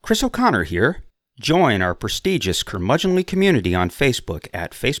Chris O'Connor here. Join our prestigious curmudgeonly community on Facebook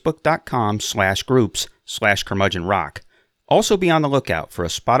at facebook.com/groups/curmudgeonrock. Also be on the lookout for a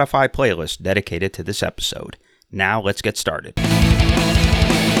Spotify playlist dedicated to this episode. Now let's get started.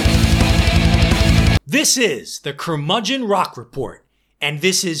 This is the Curmudgeon Rock Report, and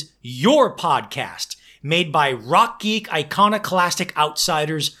this is your podcast made by rock geek iconoclastic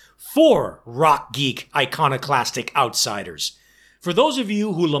outsiders for rock geek iconoclastic outsiders. For those of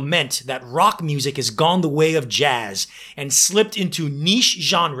you who lament that rock music has gone the way of jazz and slipped into niche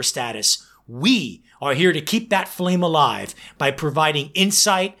genre status, we are here to keep that flame alive by providing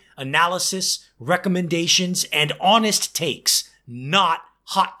insight, analysis, recommendations, and honest takes, not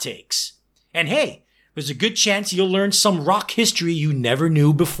hot takes. And hey, there's a good chance you'll learn some rock history you never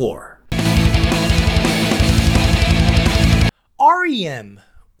knew before. R.E.M.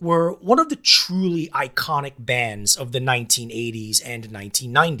 were one of the truly iconic bands of the 1980s and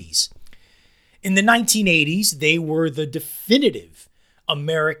 1990s. In the 1980s, they were the definitive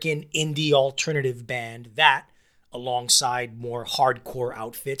American indie alternative band that, alongside more hardcore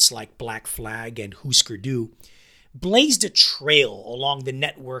outfits like Black Flag and Husker Du, blazed a trail along the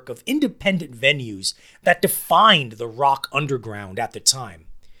network of independent venues that defined the rock underground at the time.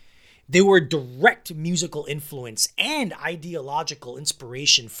 They were a direct musical influence and ideological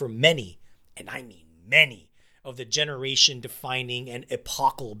inspiration for many, and I mean many, of the generation-defining and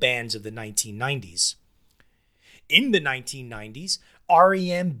epochal bands of the 1990s. In the 1990s,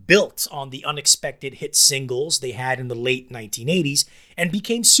 R.E.M. built on the unexpected hit singles they had in the late 1980s and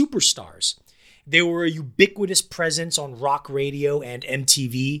became superstars. They were a ubiquitous presence on rock radio and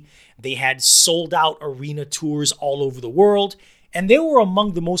MTV. They had sold-out arena tours all over the world, and they were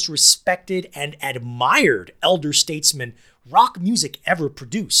among the most respected and admired elder statesmen rock music ever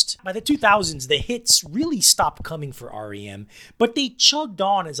produced. By the 2000s, the hits really stopped coming for R.E.M., but they chugged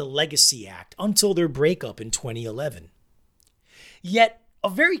on as a legacy act until their breakup in 2011. Yet, a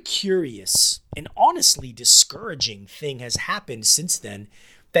very curious and honestly discouraging thing has happened since then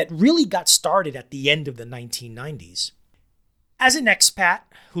that really got started at the end of the 1990s. As an expat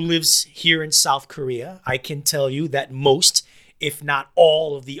who lives here in South Korea, I can tell you that most, if not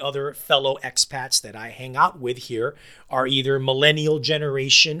all, of the other fellow expats that I hang out with here are either millennial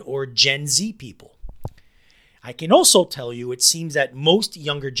generation or Gen Z people. I can also tell you it seems that most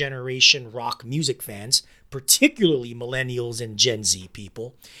younger generation rock music fans, particularly millennials and Gen Z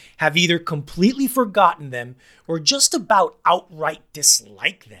people, have either completely forgotten them or just about outright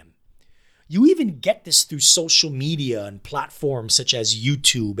dislike them. You even get this through social media and platforms such as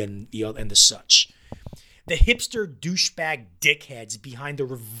YouTube and the such. The hipster douchebag dickheads behind the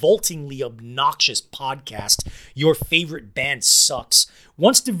revoltingly obnoxious podcast Your Favorite Band Sucks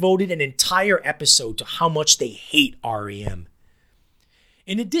once devoted an entire episode to how much they hate R.E.M.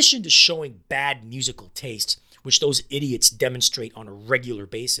 In addition to showing bad musical taste, which those idiots demonstrate on a regular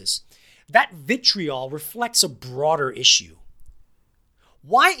basis, that vitriol reflects a broader issue.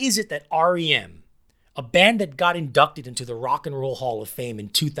 Why is it that R.E.M., a band that got inducted into the Rock and Roll Hall of Fame in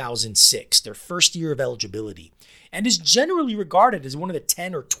 2006, their first year of eligibility, and is generally regarded as one of the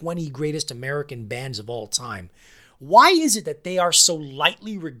 10 or 20 greatest American bands of all time, why is it that they are so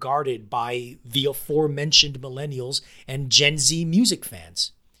lightly regarded by the aforementioned millennials and Gen Z music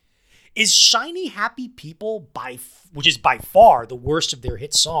fans? Is Shiny Happy People, which is by far the worst of their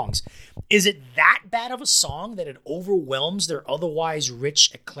hit songs, is it that bad of a song that it overwhelms their otherwise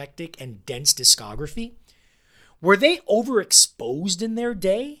rich, eclectic, and dense discography? Were they overexposed in their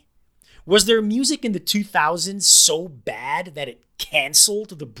day? Was their music in the 2000s so bad that it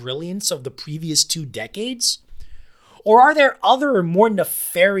canceled the brilliance of the previous 2 decades? Or are there other more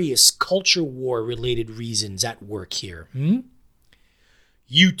nefarious culture war-related reasons at work here?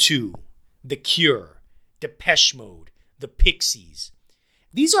 U2, The Cure, Depeche Mode, The Pixies.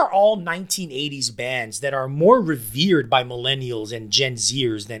 These are all 1980s bands that are more revered by millennials and Gen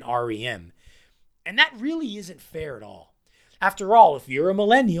Zers than R.E.M. And that really isn't fair at all. After all, if you're a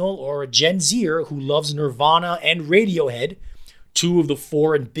millennial or a Gen Zer who loves Nirvana and Radiohead, 2 of the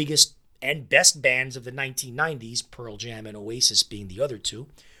 4 and biggest and best bands of the 1990s, Pearl Jam and Oasis being the other 2,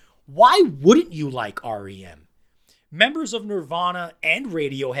 why wouldn't you like R.E.M.? Members of Nirvana and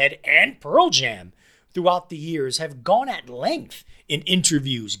Radiohead and Pearl Jam throughout the years have gone at length in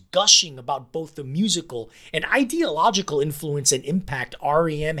interviews gushing about both the musical and ideological influence and impact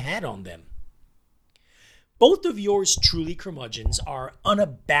R.E.M. had on them. Both of yours truly curmudgeons are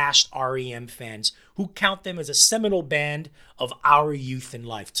unabashed R.E.M. fans who count them as a seminal band of our youth and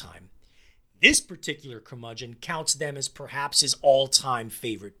lifetime. This particular curmudgeon counts them as perhaps his all-time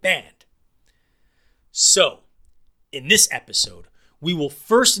favorite band. So, in this episode, We will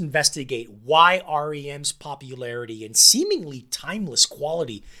first investigate why REM's popularity and seemingly timeless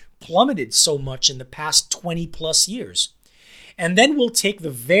quality plummeted so much in the past 20 plus years. And then we'll make the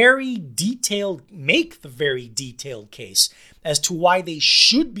very detailed case as to why they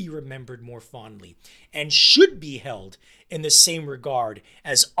should be remembered more fondly and should be held in the same regard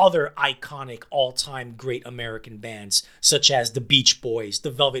as other iconic all-time great American bands such as the Beach Boys,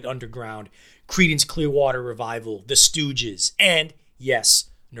 the Velvet Underground, Creedence Clearwater Revival, the Stooges, and, yes,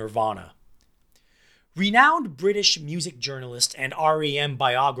 Nirvana. Renowned British music journalist and R.E.M.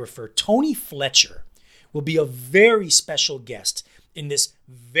 biographer Tony Fletcher will be a very special guest in this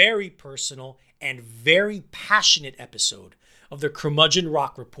very personal and very passionate episode of the Curmudgeon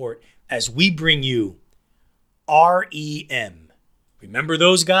Rock Report as we bring you R.E.M. Remember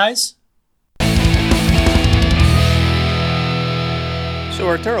those guys? So,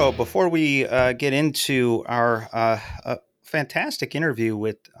 Arturo, before we get into our fantastic interview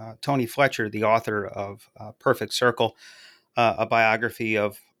with Tony Fletcher, the author of Perfect Circle, a biography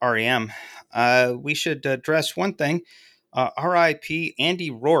of REM, we should address one thing. R.I.P.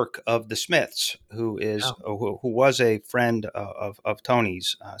 Andy Rourke of the Smiths, who was a friend of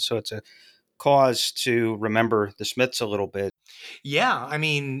Tony's. So it's a cause to remember the Smiths a little bit. Yeah, I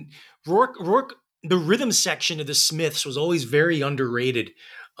mean, Rourke, the rhythm section of the Smiths was always very underrated,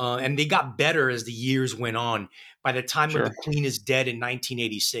 and they got better as the years went on. By the time of Sure. The Queen is Dead in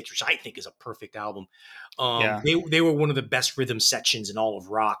 1986, which I think is a perfect album, Yeah. they were one of the best rhythm sections in all of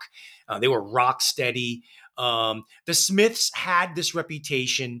rock. They were rock steady. The Smiths had this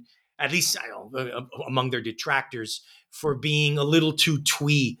reputation, at least I don't know, among their detractors, for being a little too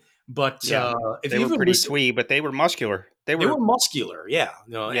twee. But Yeah. if They you were ever pretty listen, twee, but they were muscular. they were muscular, yeah,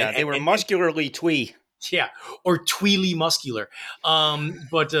 no, Yeah, they were muscularly twee. yeah, or tweely muscular.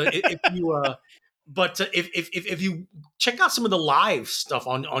 But if you check out some of the live stuff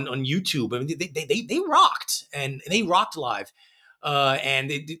on YouTube, I mean, they rocked and they rocked live, and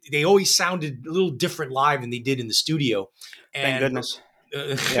they always sounded a little different live than they did in the studio, Thank and. goodness.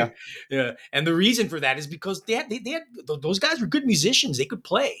 Uh, Yeah. yeah, and the reason for that is because they had those guys were good musicians. They could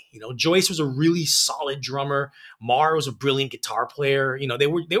play. You know, Joyce was a really solid drummer. Marr was a brilliant guitar player. You know, they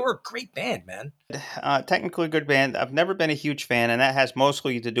were a great band, man. Technically a good band. I've never been a huge fan, and that has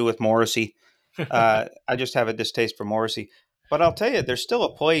mostly to do with Morrissey. I just have a distaste for Morrissey. But I'll tell you, there's still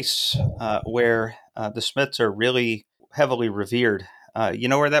a place where the Smiths are really heavily revered. You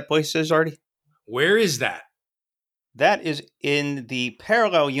know where that place is, Artie? Where is that? That is in the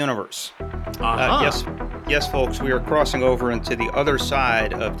parallel universe. Uh-huh. Yes, folks, we are crossing over into the other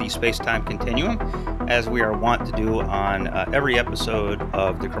side of the space-time continuum, as we are wont to do on every episode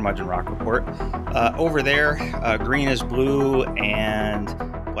of the Curmudgeon Rock Report. Over there, green is blue and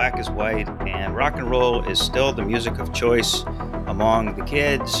black is white, and rock and roll is still the music of choice among the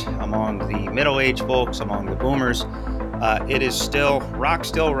kids, among the middle-aged folks, among the boomers. It is still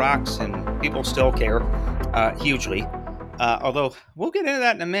rocks, and people still care hugely. Although we'll get into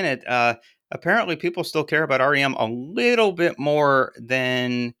that in a minute. Apparently, people still care about REM a little bit more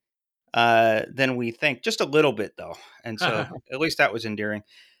than we think. Just a little bit, though. And so, at least that was endearing.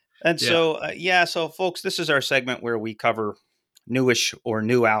 And Yeah. so, yeah. So, folks, this is our segment where we cover newish or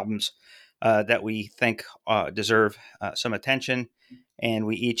new albums that we think deserve some attention, and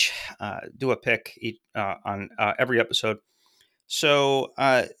we each do a pick on every episode. So,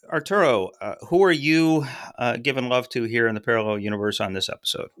 Arturo, who are you giving love to here in the parallel universe on this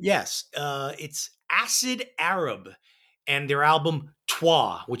episode? Yes. It's Acid Arab and their album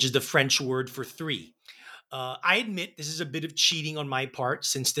Trois, which is the French word for three. I admit this is a bit of cheating on my part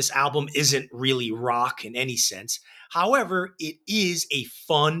since this album isn't really rock in any sense. However, it is a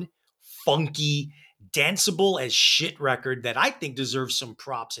fun, funky, danceable as shit record that I think deserves some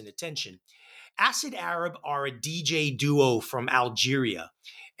props and attention. Acid Arab are a DJ duo from Algeria.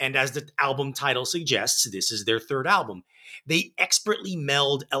 And as the album title suggests, this is their third album. They expertly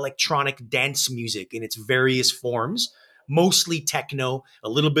meld electronic dance music in its various forms, mostly techno, a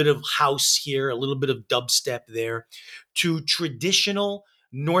little bit of house here, a little bit of dubstep there, to traditional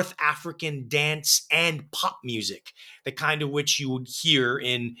North African dance and pop music, the kind of which you would hear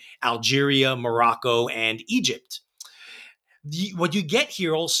in Algeria, Morocco, and Egypt. What you get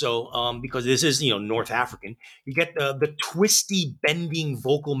here also, because this is North African, you get the twisty, bending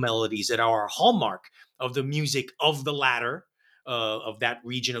vocal melodies that are a hallmark of the music of the latter. Of that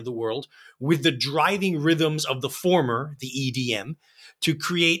region of the world, with the driving rhythms of the former, the EDM, to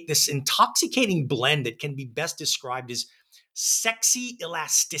create this intoxicating blend that can be best described as sexy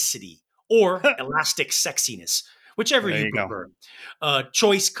elasticity or elastic sexiness, whichever There you you go. prefer.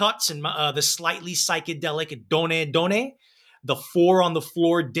 Choice cuts and the slightly psychedelic Done Done the four on the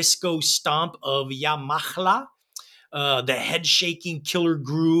floor disco stomp of Yamahla, the head shaking killer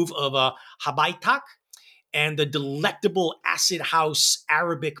groove of Habaitak, and the delectable acid house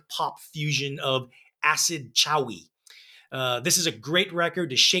Arabic pop fusion of Acid Chawi. This is a great record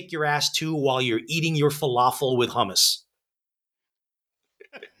to shake your ass to while you're eating your falafel with hummus.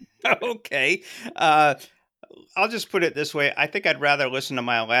 Okay. Uh, I'll just put it this way. I think I'd rather listen to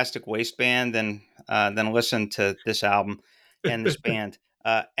my Elastic Waistband than listen to this album and this band.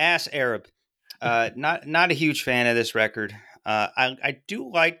 Ass Arab. Not a huge fan of this record. I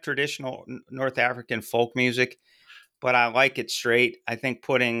do like traditional North African folk music, but I like it straight. I think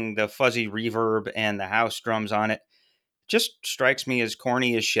putting the fuzzy reverb and the house drums on it just strikes me as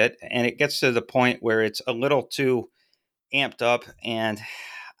corny as shit, and it gets to the point where it's a little too amped up. And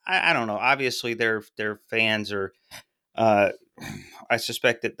I don't know. Obviously, their fans are. Uh, I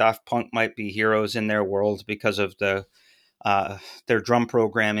suspect that Daft Punk might be heroes in their world because of their drum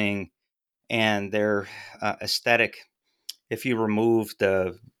programming and their aesthetic. If you remove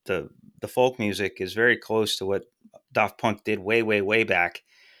the the folk music, is very close to what Daft Punk did way back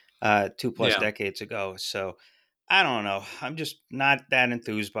 2+ Yeah. decades ago. So I don't know. I'm just not that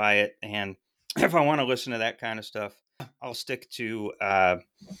enthused by it. And if I want to listen to that kind of stuff, I'll stick to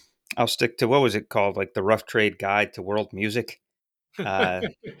I'll stick to what was it called, like the Rough Trade Guide to World Music. Uh,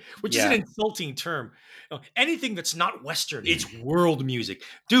 Which is an yeah, insulting term. Anything that's not Western, it's world music.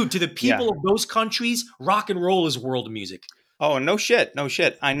 Dude, to the yeah. people of those countries, rock and roll is world music. Oh, no shit, no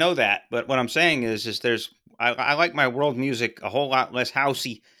shit. I know that, but what I'm saying is there's I like my world music a whole lot less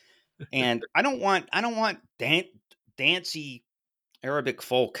housey, and I don't want dancey Arabic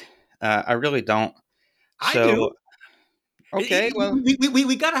folk. I really don't. I do. So okay, well,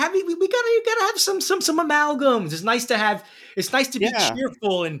 We gotta have we gotta have some amalgams. It's nice to be yeah,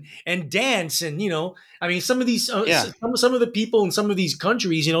 cheerful and dance and I mean some of these yeah. some of the people in some of these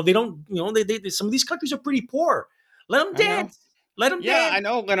countries they don't some of these countries are pretty poor. Let them I know. dance. Let them Yeah, I dance.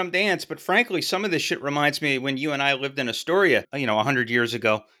 know. Let them dance. But frankly, some of this shit reminds me when you and I lived in Astoria, 100 years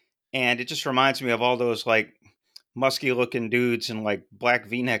ago, and it just reminds me of all those like musky looking dudes in like black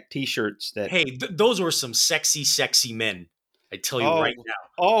V-neck T-shirts that. Hey, those were some sexy men. I tell you right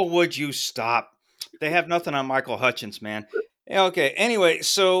Oh, oh, would you stop? They have nothing on Michael Hutchins, man. Yeah, okay. Anyway,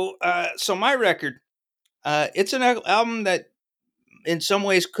 so my record, it's an album that in some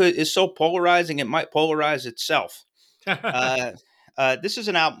ways is so polarizing it might polarize itself. now. Uh, this is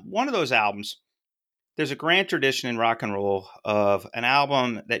an album, one of those albums. There's a grand tradition in rock and roll of an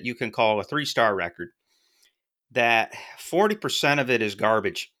album that you can call a 3-star record. That 40% of it is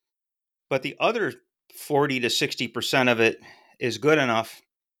garbage, but the other 40 to 60% of it is good enough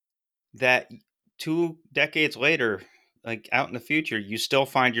that 2 decades later, like out in the future, you still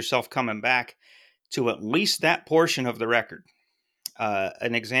find yourself coming back to at least that portion of the record.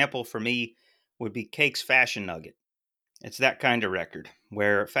 An example for me would be Cake's Fashion Nugget. It's that kind of record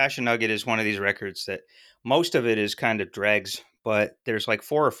where Fashion Nugget is one of these records that most of it is kind of dregs, but there's like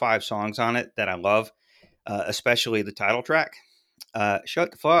 4 or 5 songs on it that I love, especially the title track.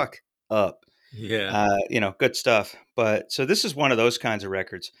 Shut the fuck up. Yeah. Good stuff. But so this is one of those kinds of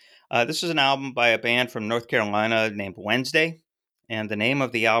records. This is an album by a band from North Carolina named Wednesday, and the name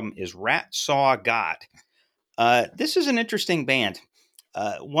of the album is Rat Saw God. This is an interesting band.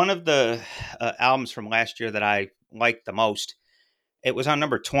 One of the albums from last year that I liked the most. It was on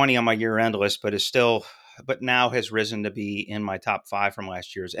number 20 on my year-end list, but now has risen to be in my top 5 from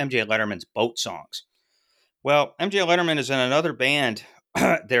last year's MJ Letterman's Boat Songs. Well, MJ Letterman is in another band.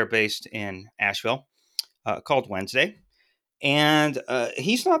 They're based in Asheville, called Wednesday. And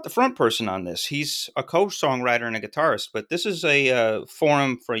he's not the front person on this. He's a co-songwriter and a guitarist. But this is a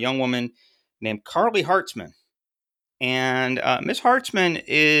forum for a young woman named Carly Hartzman. And Miss Hartzman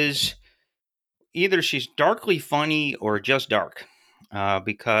is either she's darkly funny or just dark,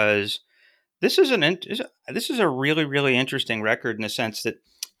 because this is a really interesting record in the sense that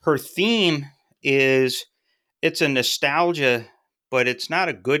her theme is it's a nostalgia, but it's not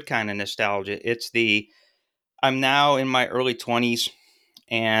a good kind of nostalgia. It's the I'm now in my early 20s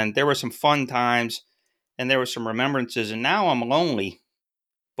and there were some fun times and there were some remembrances and now I'm lonely.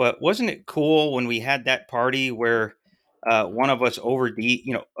 But wasn't it cool when we had that party where one of us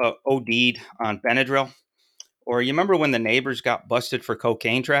OD'd on Benadryl? Or you remember when the neighbors got busted for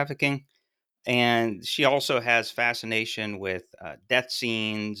cocaine trafficking? And she also has fascination with death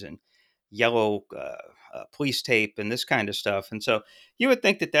scenes and yellow police tape and this kind of stuff. And so you would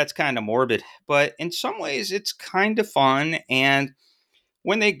think that that's kind of morbid, but in some ways it's kind of fun. And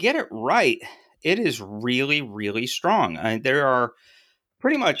when they get it right, it is really strong. There are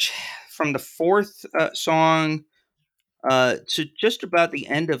pretty much from the fourth song to just about the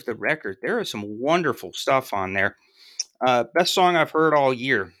end of the record. There is some wonderful stuff on there. Best song I've heard all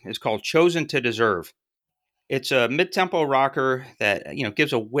year is called "Chosen to Deserve." It's a mid-tempo rocker that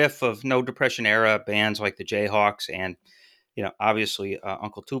gives a whiff of No Depression era bands like the Jayhawks and obviously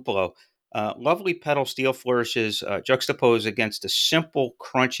Uncle Tupelo. Lovely pedal steel flourishes juxtaposed against a simple,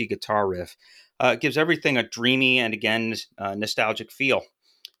 crunchy guitar riff. It gives everything a dreamy and again nostalgic feel.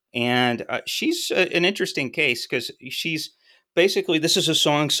 And she's an interesting case because she's basically this is a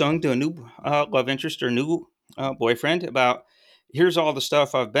song sung to a new love interest or new boyfriend about here's all the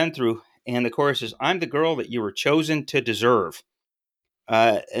stuff I've been through, and the chorus is I'm the girl that you were chosen to deserve.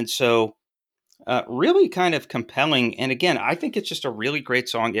 And so really kind of compelling. And again, I think it's just a really great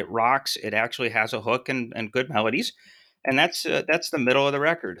song. It rocks. It actually has a hook and good melodies. And that's the middle of the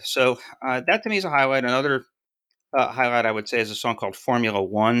record. So that to me is a highlight. Another highlight I would say is a song called Formula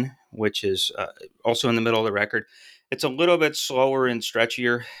One, which is also in the middle of the record. It's a little bit slower and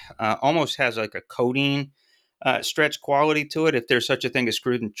stretchier, almost has like a codeine stretch quality to it. If there's such a thing as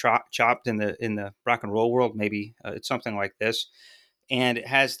screwed and chopped in the rock and roll world, maybe it's something like this. And it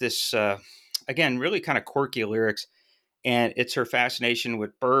has this again really kind of quirky lyrics, and it's her fascination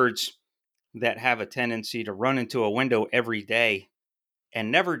with birds that have a tendency to run into a window every day and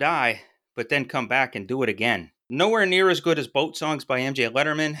never die, but then come back and do it again. Nowhere near as good as Boat Songs by MJ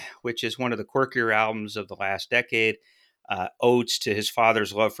Letterman, which is one of the quirkier albums of the last decade. Odes to his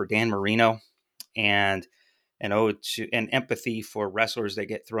father's love for Dan Marino, and an ode to and empathy for wrestlers that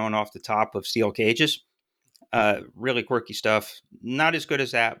get thrown off the top of steel cages. Really quirky stuff. Not as good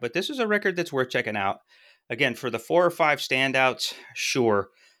as that, but this is a record that's worth checking out. Again, for the 4 or 5 standouts, sure.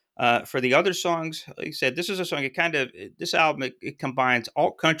 For the other songs, like I said, this is a song. This album it combines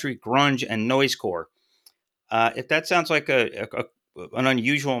alt country, grunge, and noisecore. If that sounds like an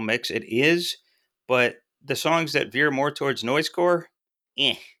unusual mix, it is. But the songs that veer more towards noisecore,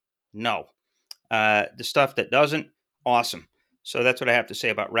 no. The stuff that doesn't, awesome. So that's what I have to say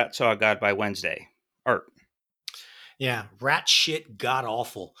about Rat Saw God by Wednesday. Art. Yeah, rat shit, god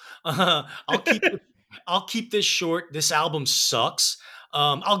awful. I'll keep this short. This album sucks.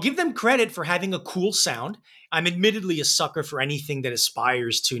 I'll give them credit for having a cool sound. I'm admittedly a sucker for anything that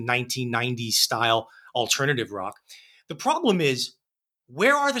aspires to 1990s style alternative rock. The problem is,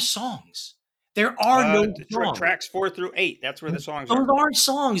 where are the songs? There are no songs. Tracks 4 through 8. That's where the songs Those are. aren't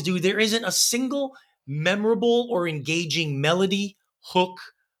songs, dude. There isn't a single memorable or engaging melody, hook,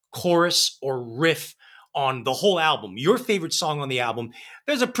 chorus, or riff on the whole album. Your favorite song on the album,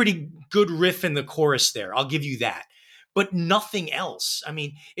 there's a pretty good riff in the chorus there. I'll give you that. But nothing else. I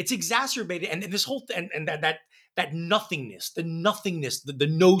mean, it's exacerbated, and this whole and that nothingness, the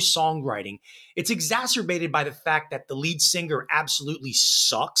no songwriting. It's exacerbated by the fact that the lead singer absolutely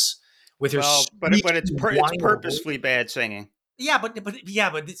sucks with her Well, but it's it's purposefully bad singing. Yeah, but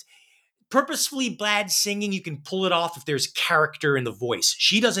it's purposefully bad singing. You can pull it off if there's character in the voice.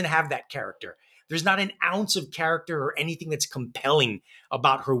 She doesn't have that character. There's not an ounce of character or anything that's compelling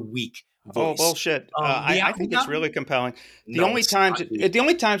about her weak voice. Oh bullshit! I think it's really compelling. The only times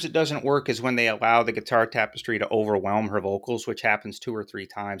it doesn't work is when they allow the guitar tapestry to overwhelm her vocals, which happens 2 or 3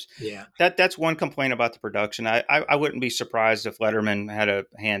 times. Yeah, that's one complaint about the production. I wouldn't be surprised if Letterman had a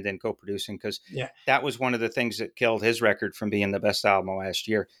hand in co-producing because that was one of the things that killed his record from being the best album last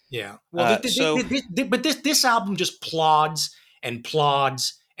year. Yeah, well, but this album just plods and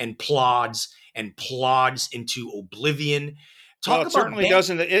plods and plods and plods into oblivion. It certainly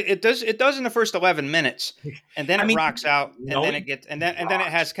doesn't. It does in the first 11 minutes, and then it rocks out, and then it gets, and then it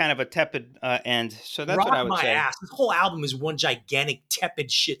has kind of a tepid end. So that's what I would say. Ass. This whole album is one gigantic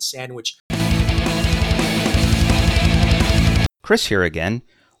tepid shit sandwich. Chris here again.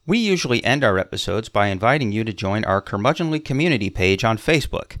 We usually end our episodes by inviting you to join our Curmudgeonly community page on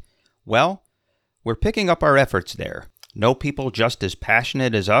Facebook. Well, we're picking up our efforts there. Know people just as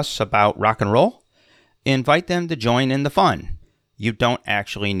passionate as us about rock and roll? Invite them to join in the fun. You don't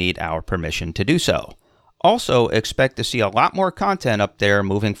actually need our permission to do so. Also, expect to see a lot more content up there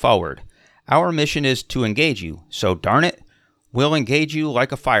moving forward. Our mission is to engage you, so darn it, we'll engage you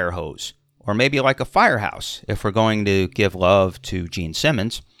like a fire hose, or maybe like a firehouse if we're going to give love to Gene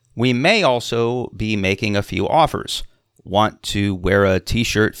Simmons. We may also be making a few offers. Want to wear a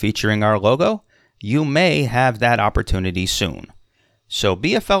t-shirt featuring our logo? You may have that opportunity soon. So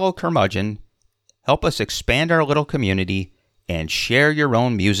be a fellow curmudgeon, help us expand our little community, and share your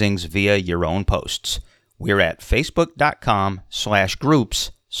own musings via your own posts. We're at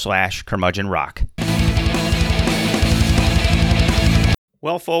facebook.com/groups/curmudgeonrock.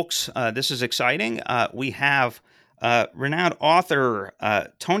 Well, folks, this is exciting. We have renowned author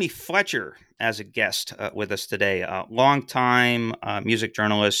Tony Fletcher as a guest with us today. Longtime music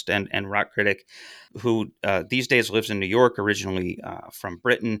journalist and rock critic who these days lives in New York, originally from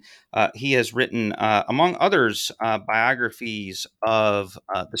Britain. He has written, among others, biographies of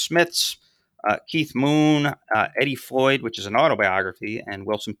the Smiths, Keith Moon, Eddie Floyd, which is an autobiography, and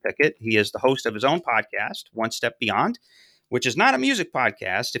Wilson Pickett. He is the host of his own podcast, One Step Beyond, which is not a music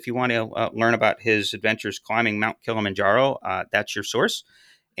podcast. If you want to learn about his adventures climbing Mount Kilimanjaro, that's your source.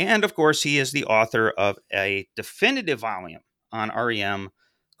 And of course, he is the author of a definitive volume on REM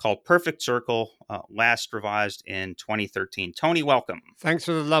called Perfect Circle, last revised in 2013. Tony, welcome. Thanks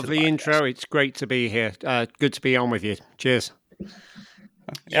for the to the lovely podcast. intro. It's great to be here. Good to be on with you. Cheers.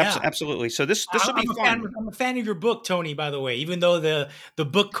 Yeah. Absolutely. So this will be fun. I'm a fan of your book, Tony, by the way, even though the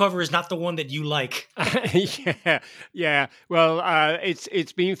book cover is not the one that you like. Yeah. Well,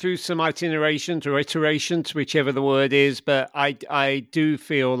 it's been through some itinerations or iterations, whichever the word is, but I do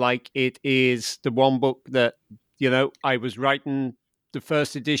feel like it is the one book that, I was writing the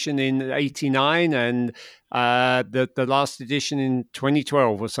first edition in '89 and the last edition in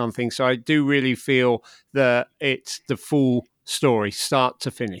 2012 or something. So I do really feel that it's the full story, start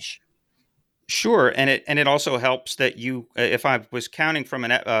to finish. Sure, and it also helps that you, if I was counting from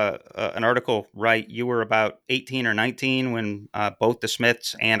an article right, you were about 18 or 19 when both the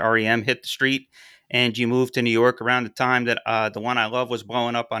Smiths and REM hit the street, and you moved to New York around the time that The One I Love was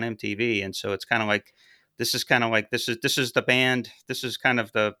blowing up on MTV, and so it's kind of like this is the band, this is kind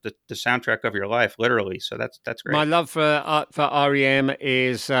of the soundtrack of your life, literally. So that's great. My love for REM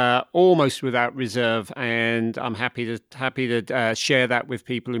is almost without reserve, and I'm happy to share that with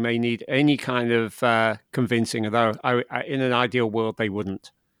people who may need any kind of convincing. Although in an ideal world, they wouldn't.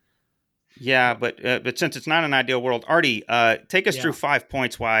 Yeah, but since it's not an ideal world, Artie, take us through 5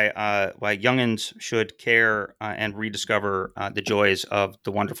 points why youngins should care and rediscover the joys of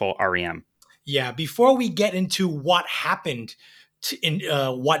the wonderful REM. Yeah, before we get into what happened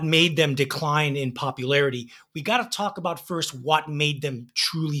what made them decline in popularity, we got to talk about first what made them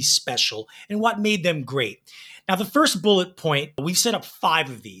truly special and what made them great. Now, the first bullet point, we've set up 5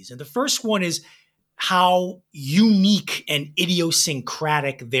 of these, and the first one is how unique and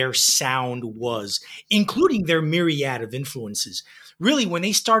idiosyncratic their sound was, including their myriad of influences. Really, when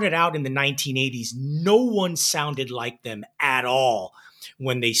they started out in the 1980s, no one sounded like them at all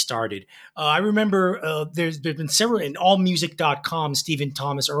when they started. I remember there's been several, in allmusic.com, Stephen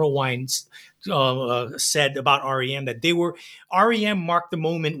Thomas Erlewine said about REM that REM marked the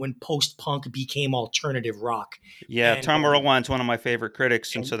moment when post-punk became alternative rock. Yeah, And, Tom Erlewine's one of my favorite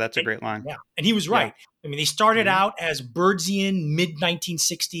critics, and so that's a great line. Yeah, and he was right. Yeah. I mean, they started out as Birdsian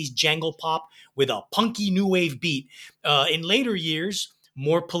mid-1960s jangle pop with a punky new wave beat. In later years,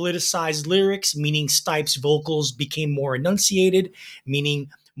 more politicized lyrics, meaning Stipe's vocals became more enunciated, meaning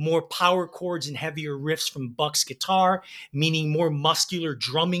more power chords and heavier riffs from Buck's guitar, meaning more muscular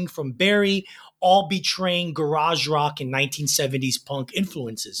drumming from Barry, all betraying garage rock and 1970s punk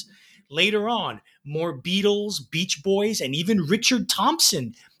influences. Later on, more Beatles, Beach Boys, and even Richard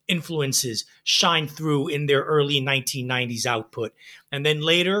Thompson influences shine through in their early 1990s output. And then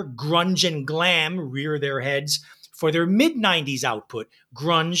later, grunge and glam rear their heads for their mid-90s output,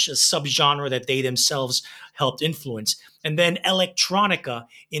 grunge, a subgenre that they themselves helped influence, and then electronica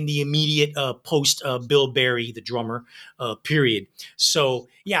in the immediate post Bill Berry, the drummer, period. So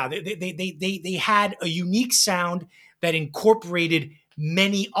yeah, they had a unique sound that incorporated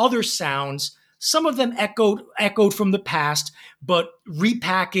many other sounds. Some of them echoed from the past, but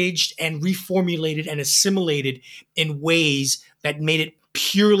repackaged and reformulated and assimilated in ways that made it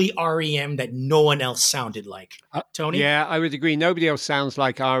purely REM that no one else sounded like. Tony? Yeah, I would agree. Nobody else sounds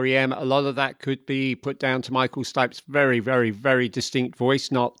like REM. A lot of that could be put down to Michael Stipe's very, very, very distinct voice,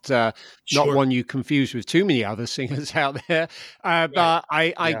 not one you confuse with too many other singers out there. But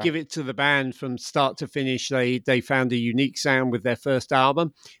I give it to the band from start to finish. They found a unique sound with their first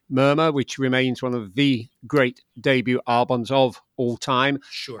album, Murmur, which remains one of the great debut albums of all time.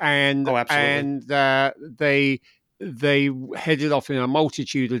 Sure. And they headed off in a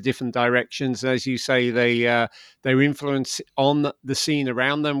multitude of different directions. As you say, their influence on the scene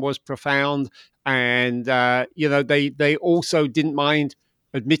around them was profound. And, they also didn't mind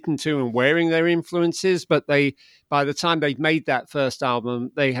admitting to and wearing their influences, but by the time they'd made that first album,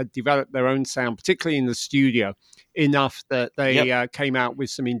 they had developed their own sound, particularly in the studio, enough that they came out with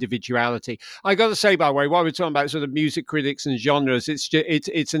some individuality. I got to say, by the way, while we're talking about sort of music critics and genres,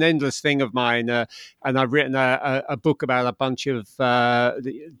 it's an endless thing of mine, and I've written a book about a bunch of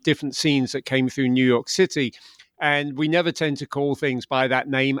different scenes that came through New York City. And we never tend to call things by that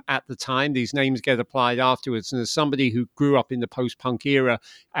name at the time. These names get applied afterwards. And as somebody who grew up in the post-punk era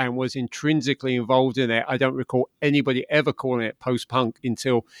and was intrinsically involved in it, I don't recall anybody ever calling it post-punk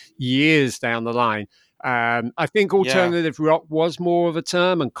until years down the line. I think Yeah. alternative rock was more of a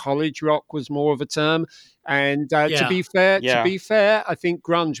term, and college rock was more of a term. And to Yeah. be fair, Yeah. I think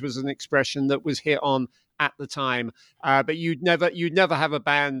grunge was an expression that was hit on at the time. But you'd never have a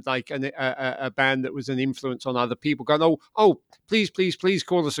band like a band that was an influence on other people going, oh, please, please, please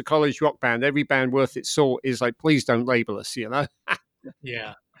call us a college rock band. Every band worth its salt is like, please don't label us, you know.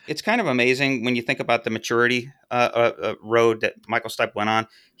 Yeah. It's kind of amazing when you think about the maturity road that Michael Stipe went on.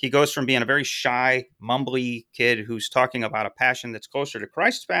 He goes from being a very shy, mumbly kid who's talking about a passion that's closer to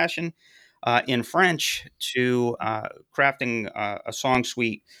Christ's passion in French to crafting a song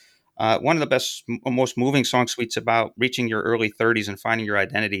suite. One of the best, most moving song suites about reaching your early 30s and finding your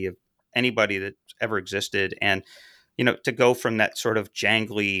identity of anybody that's ever existed. And, to go from that sort of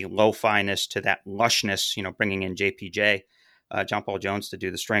jangly lo-fi-ness to that lushness, bringing in JPJ. John Paul Jones to do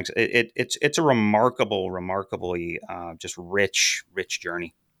the strings. It's a remarkably just rich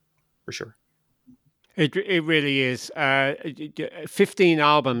journey for sure. It really is. 15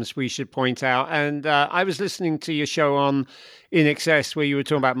 albums, we should point out. And I was listening to your show on In Excess where you were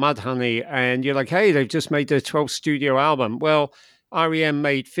talking about Mudhoney, and you're like, hey, they've just made their 12th studio album. Well, R.E.M.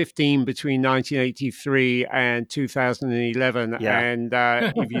 made 15 between 1983 and 2011. Yeah. And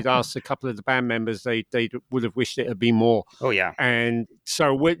if you'd asked a couple of the band members, they would have wished it had been more. Oh yeah. And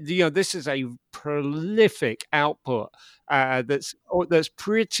so, this is a prolific output that's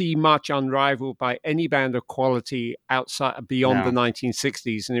pretty much unrivaled by any band of quality outside beyond the No.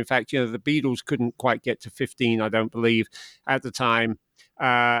 1960s. And in fact, the Beatles couldn't quite get to 15, I don't believe, at the time.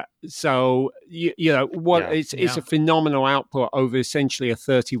 So what Yeah. it's a phenomenal output over essentially a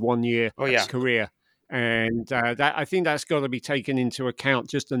 31-year Oh yeah. career. And that I think that's got to be taken into account,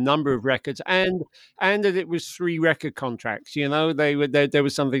 just the number of records, and that it was 3 record contracts. There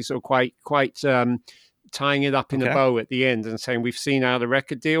was something sort of quite tying it up in a Okay. bow at the end and saying we've seen out a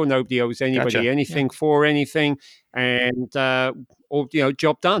record deal, nobody owes anybody Gotcha. anything for anything, and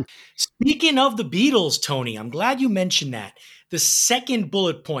job done. Speaking of the Beatles, Tony, I'm glad you mentioned that. The second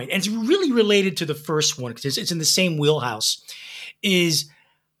bullet point, and it's really related to the first one because it's in the same wheelhouse, is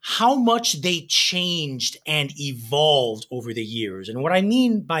how much they changed and evolved over the years. And what I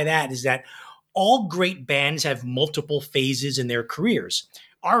mean by that is that all great bands have multiple phases in their careers.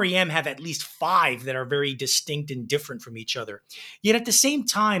 R.E.M. have at least 5 that are very distinct and different from each other. Yet at the same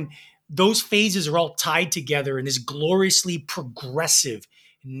time, those phases are all tied together in this gloriously progressive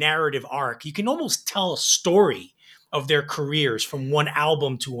narrative arc. You can almost tell a story of their careers from one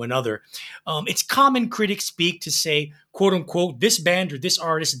album to another. It's common critic speak to say, quote unquote, this band or this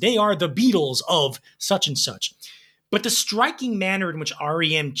artist, they are the Beatles of such and such. But the striking manner in which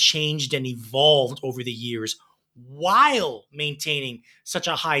R.E.M. changed and evolved over the years while maintaining such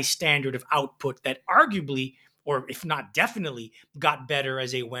a high standard of output that arguably, or if not definitely, got better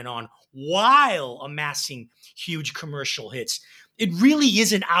as they went on while amassing huge commercial hits. It really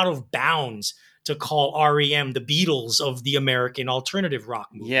isn't out of bounds to call R.E.M. the Beatles of the American alternative rock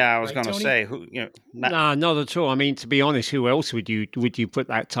movement. Yeah, I was right, going to Tony? say who. No, not at all. I mean, to be honest, who else would you put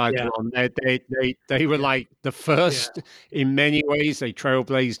that title on? They were like the first in many ways. They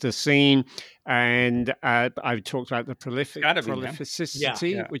trailblazed the scene, and I've talked about the Gotta be, man.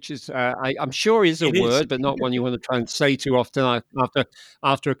 prolificity, Yeah. which is I'm sure is a It is. word, but not one you want to try and say too often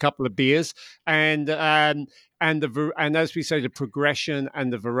after a couple of beers. And as we say, the progression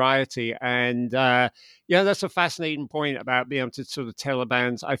and the variety, and that's a fascinating point about being able to sort of tell a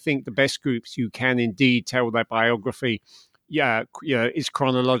band's. I think the best groups who can indeed tell their biography, is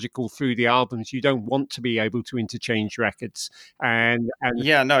chronological through the albums. You don't want to be able to interchange records, and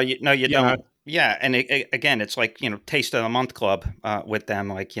Yeah, no, you don't. Yeah, and again, it's like Taste of the Month Club with them.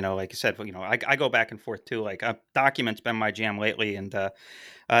 Like like you said, I go back and forth too. Like Document's been my jam lately, and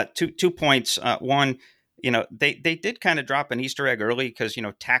 2 points. One, they did kind of drop an Easter egg early because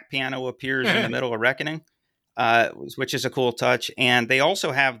Tack Piano appears in the middle of Reckoning, which is a cool touch, and they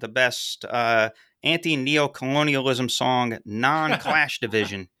also have the best anti-neocolonialism song, non-Clash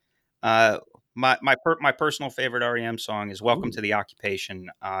Division. My personal favorite R.E.M. song is "Welcome to the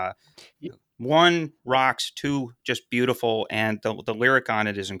Occupation." 1 rocks, 2 just beautiful, and the lyric on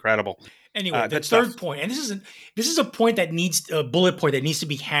it is incredible. Anyway, the good third stuff. point, and this is a point that needs a bullet point that needs to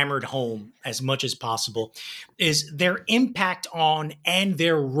be hammered home as much as possible, is their impact on and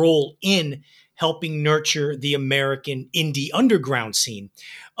their role in helping nurture the American indie underground scene.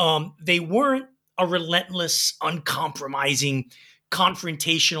 They weren't a relentless, uncompromising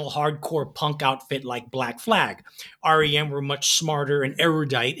confrontational hardcore punk outfit like Black Flag. REM were much smarter and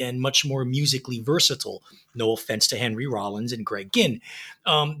erudite and much more musically versatile. No offense to Henry Rollins and Greg Ginn.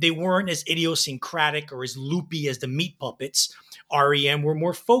 They weren't as idiosyncratic or as loopy as the Meat Puppets. REM were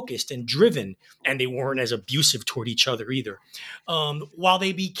more focused and driven, and they weren't as abusive toward each other either. While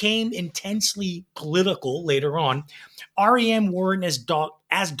they became intensely political later on, REM weren't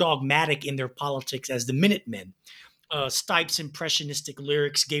as dogmatic in their politics as the Minutemen. Stipe's impressionistic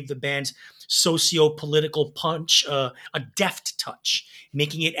lyrics gave the band's socio-political punch a deft touch,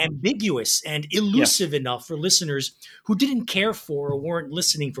 making it ambiguous and Yes. elusive enough for listeners who didn't care for or weren't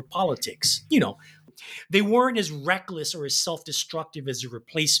listening for politics. You know, they weren't as reckless or as self-destructive as the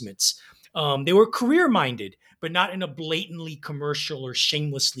replacements. They were career-minded, but not in a blatantly commercial or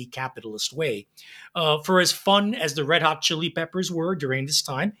shamelessly capitalist way. For as fun as the Red Hot Chili Peppers were during this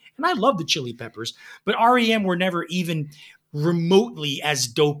time, and I love the Chili Peppers, but REM were never even remotely as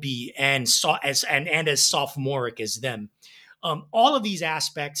dopey and as sophomoric as them. All of these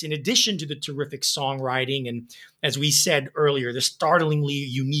aspects, in addition to the terrific songwriting and, as we said earlier, the startlingly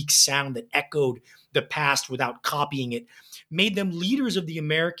unique sound that echoed the past without copying it, made them leaders of the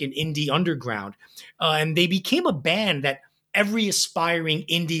American indie underground. And they became a band that every aspiring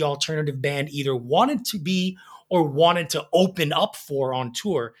indie alternative band either wanted to be or wanted to open up for on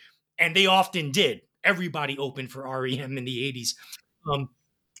tour. And they often did. Everybody opened for REM in the 80s. Um,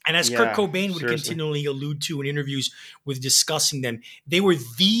 and as Kurt Yeah. Cobain would Seriously. continually allude to in interviews with discussing them, they were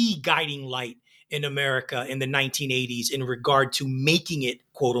the guiding light in America in the 1980s in regard to making it,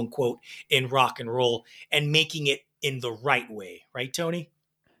 quote unquote, in rock and roll and making it in the right way. Right, Tony?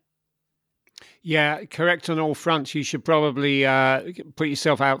 Yeah, correct on all fronts. You should probably put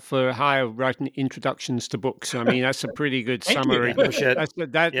yourself out for hire writing introductions to books. I mean, that's a pretty good Thank you. Yeah, summary. no shit.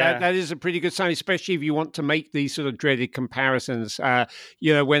 That is a pretty good summary, especially if you want to make these sort of dreaded comparisons. When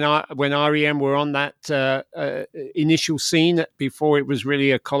REM were on that initial scene before it was really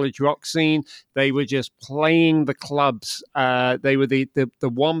a college rock scene, they were just playing the clubs. They were the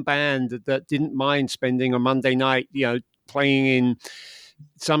one band that didn't mind spending a Monday night, playing in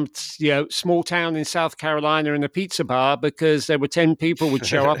some small town in South Carolina in a pizza bar, because there were 10 people would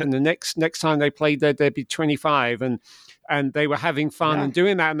show up, and the next time they played there'd be 25, and they were having fun Yeah. and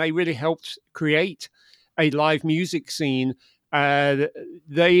doing that, and they really helped create a live music scene.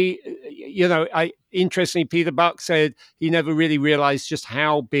 Interestingly, Peter Buck said he never really realized just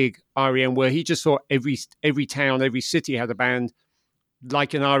how big REM were. He just thought every town, every city had a band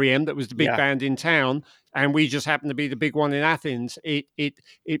like an REM that was the big Yeah. band in town, and we just happened to be the big one in Athens. It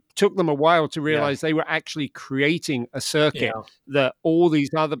took them a while to realize they were actually creating a circuit that all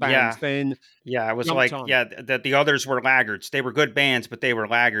these other bands then Yeah, it was jumped like, on. that the others were laggards. They were good bands, but they were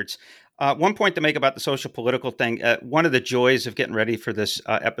laggards. One point to make about the social political thing, one of the joys of getting ready for this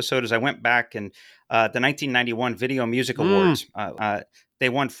episode is I went back and the 1991 Video Music Awards. They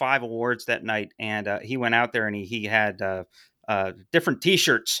won 5 awards that night, and he went out there and he had different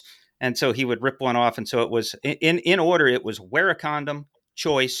T-shirts, and so he would rip one off. And so it was in order. It was Wear a Condom,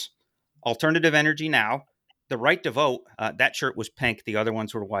 Choice, Alternative Energy Now, The Right to Vote. That shirt was pink. The other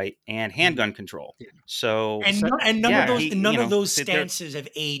ones were white, and Handgun Control. So And none yeah, of those he- none you of know, those they're- stances have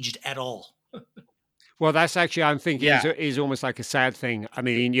aged at all. Well, that's actually, I'm thinking, Yeah. is almost like a sad thing. I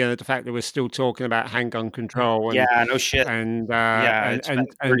mean, the fact that we're still talking about handgun control and Yeah, no shit. Yeah, it's been and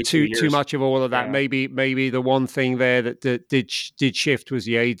 32 too years. much of all of that. Yeah. Maybe the one thing there that did shift was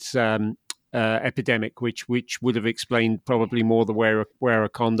the AIDS epidemic, which would have explained probably more the wear a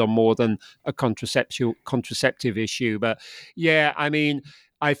condom more than a contraceptive issue. But yeah, I mean,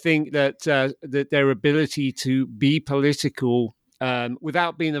 I think that that their ability to be political.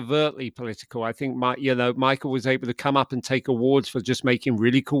 Without being overtly political, I think Michael was able to come up and take awards for just making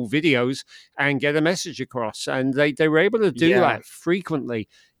really cool videos and get a message across, and they were able to do that frequently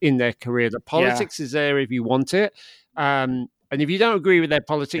in their career. The politics is there if you want it, and if you don't agree with their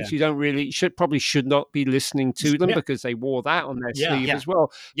politics, you don't really should not be listening to them because they wore that on their sleeve as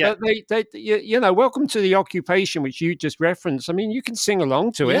well. Yeah. But welcome to the occupation, which you just referenced. I mean, you can sing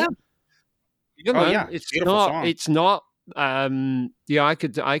along to it. Oh yeah, It's beautiful not. song. It's not. I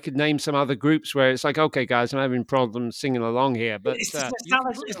could name some other groups where it's like, okay, guys, I'm having problems singing along here, but It's you not can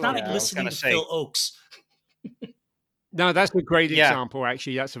like sing it's along. not like Yeah, I was listening gonna to say. Phil Oakes. No, that's a great Yeah. example.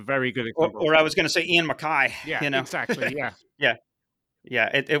 Actually, that's a very good example. Or I was going to say Ian Mackay. Yeah, you know? exactly. Yeah. Yeah.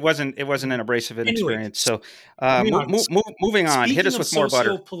 It wasn't an abrasive Anyway, experience. So moving on. moving on. Hit us with more butter.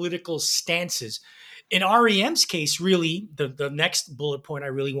 Socio-political stances. In REM's case, really, the next bullet point I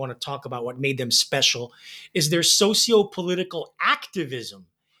really want to talk about what made them special is their socio-political activism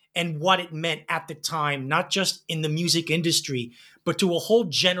and what it meant at the time, not just in the music industry, but to a whole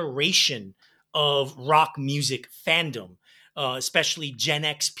generation of rock music fandom, especially Gen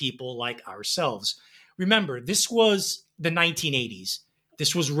X people like ourselves. Remember, this was the 1980s.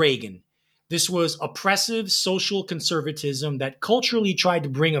 This was Reagan. This was oppressive social conservatism that culturally tried to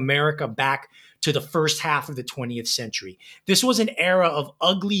bring America back to the first half of the 20th century. This was an era of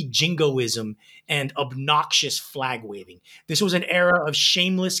ugly jingoism and obnoxious flag waving. This was an era of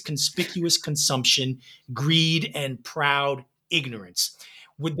shameless, conspicuous consumption, greed, and proud ignorance.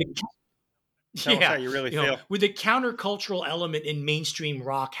 With the Tell us how you really feel. with the countercultural element in mainstream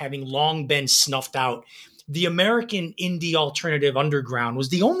rock having long been snuffed out, the American indie alternative underground was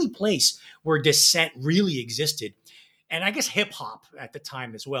the only place where dissent really existed. And I guess hip hop at the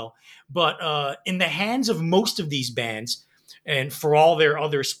time as well. But in the hands of most of these bands, and for all their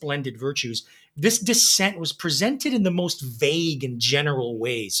other splendid virtues, this dissent was presented in the most vague and general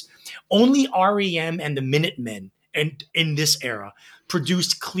ways. Only REM and the Minutemen, and in this era,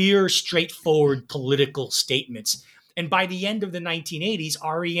 produced clear, straightforward political statements. And by the end of the 1980s,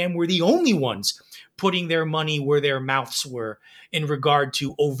 REM were the only ones putting their money where their mouths were in regard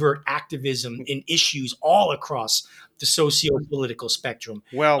to overt activism in issues all across the socio-political spectrum.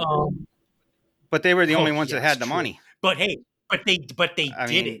 Well, but they were the only ones that yes, had the true. money. But hey, they I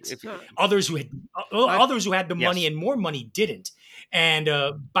did mean, it. if Others who had others who had the money Yes. and more money didn't. And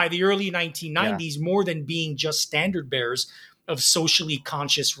by the early 1990s, more than being just standard bearers of socially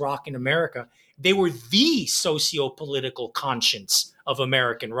conscious rock in America, they were the socio-political conscience of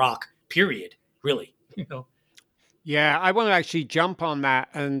American rock. Period. Really, Yeah, I want to actually jump on that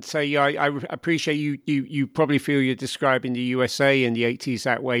and say, yeah, I appreciate you. You probably feel you're describing the USA in the 80s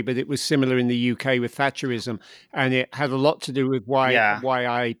that way, but it was similar in the UK with Thatcherism, and it had a lot to do with why Yeah.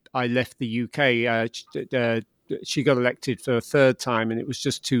 I left the UK. She got elected for a third time, and it was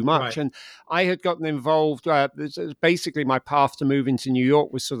just too much. Right. And I had gotten involved. Basically, my path to move into New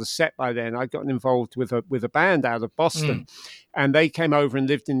York was sort of set by then. I'd gotten involved with a band out of Boston. And they came over and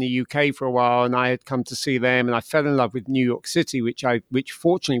lived in the UK for a while, and I had come to see them, and I fell in love with New York City, which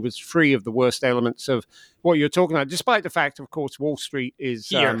fortunately was free of the worst elements of what you're talking about. Despite the fact, of course, Wall Street is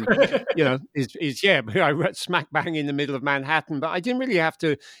Here. I smack bang in the middle of Manhattan, but I didn't really have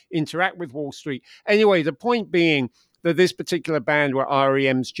to interact with Wall Street. Anyway, the point being that this particular band were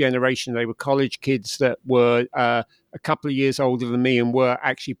REM's generation. They were college kids that were a couple of years older than me and were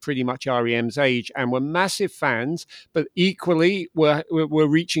actually pretty much REM's age and were massive fans, but equally were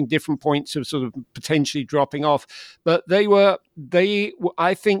reaching different points of sort of potentially dropping off. But I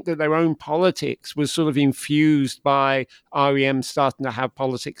think that their own politics was sort of infused by REM starting to have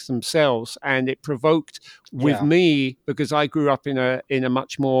politics themselves, and it provoked with me, because I grew up in a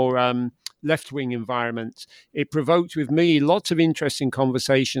much more left-wing environment. It provoked with me lots of interesting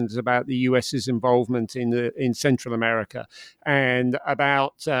conversations about the US's involvement in Central America, and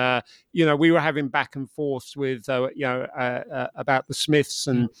about we were having back and forths with about the Smiths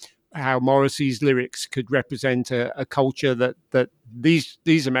and how Morrissey's lyrics could represent a culture that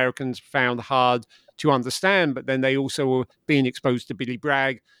these Americans found hard to understand, but then they also were being exposed to Billy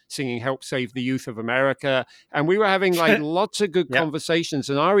Bragg singing "Help Save the Youth of America," and we were having like lots of good conversations.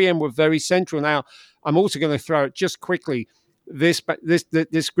 And REM were very central. Now, I'm also going to throw it just quickly. This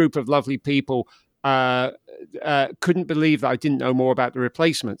group of lovely people couldn't believe that I didn't know more about the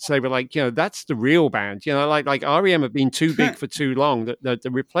Replacements. They were like, that's the real band. Like REM have been too big for too long.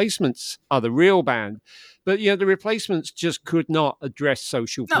 The Replacements are the real band. But the Replacements just could not address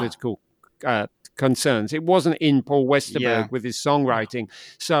social political concerns. It wasn't in Paul Westerberg with his songwriting.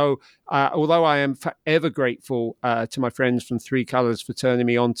 So although I am forever grateful to my friends from Three Colours for turning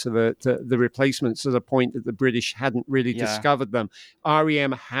me on to the Replacements to the point that the British hadn't really discovered them,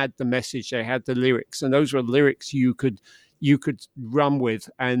 REM had the message, they had the lyrics, and those were lyrics you could run with.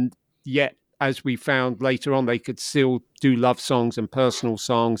 And yet, as we found later on, they could still do love songs and personal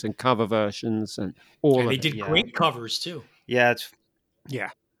songs and cover versions and all of it. They did great covers too.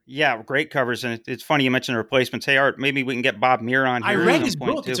 Yeah, great covers. And it's funny you mentioned the Replacements. Hey, Art, maybe we can get Bob Muir on here. I read his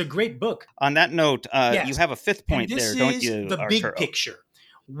book. Too. It's a great book. On that note, you have a fifth point there, don't you, the Arturo? big picture,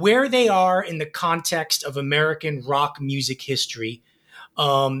 where they are in the context of American rock music history.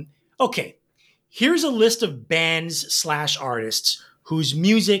 Okay, here's a list of bands / artists whose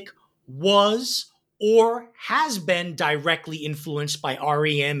music was or has been directly influenced by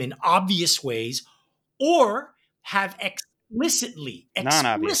REM in obvious ways, or have explicitly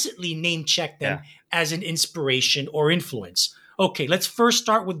name checked them as an inspiration or influence. Okay, let's first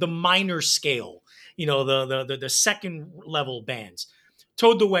start with the minor scale. The second level bands: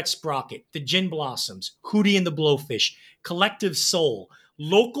 Toad the Wet Sprocket, the Gin Blossoms, Hootie and the Blowfish, Collective Soul,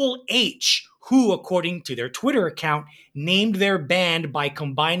 Local H, who, according to their Twitter account, named their band by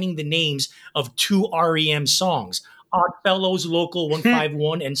combining the names of two REM songs, Oddfellows Local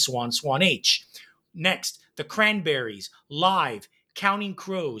 151 and Swan Swan H. Next, the Cranberries, Live, Counting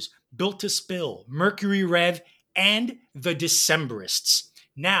Crows, Built to Spill, Mercury Rev, and the Decemberists.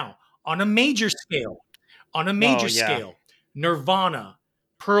 Now, on a major scale, on a Oh major yeah, scale, Nirvana,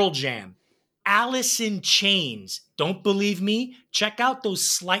 Pearl Jam, Alice in Chains. Don't believe me? Check out those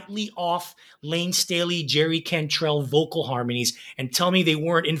slightly off Lane Staley, Jerry Cantrell vocal harmonies and tell me they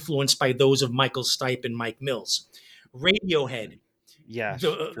weren't influenced by those of Michael Stipe and Mike Mills. Radiohead, yes,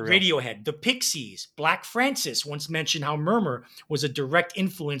 for real. The Pixies, Black Francis once mentioned how Murmur was a direct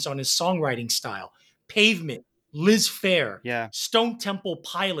influence on his songwriting style. Pavement, Liz Phair, Yeah, Stone Temple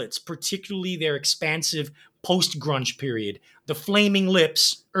Pilots, particularly their expansive post-grunge period. The Flaming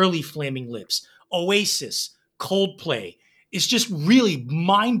Lips, early Flaming Lips, Oasis, Coldplay. It's just really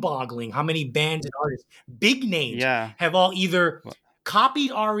mind-boggling how many bands and artists, big names, yeah. have all either Well,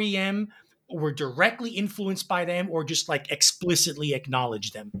 copied REM, were directly influenced by them, or just like explicitly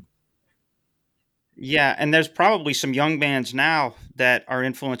acknowledge them. yeah, and there's probably some young bands now that are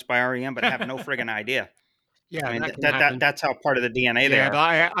influenced by REM but have no friggin' idea. I Yeah, mean, that can happen. that's how part of the DNA they Yeah, but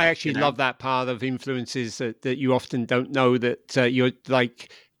are, I you actually know? love that part of influences that you often don't know that you're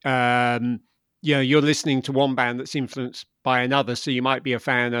like, um, you're listening to one band that's influenced by another. So you might be a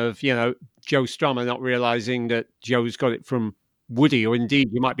fan of, Joe Strummer, not realizing that Joe's got it from Woody, or indeed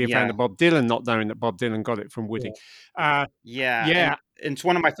you might be a fan Yeah, of Bob Dylan, not knowing that Bob Dylan got it from Woody. Yeah. Uh, yeah, yeah, and it's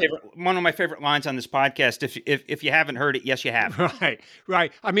one of my favorite lines on this podcast. If you haven't heard it, yes, you have. right,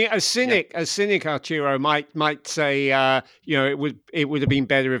 right. I mean, Yep. a cynic, Arturo might say, it would have been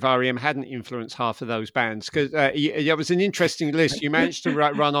better if REM hadn't influenced half of those bands, because it was an interesting list. You managed to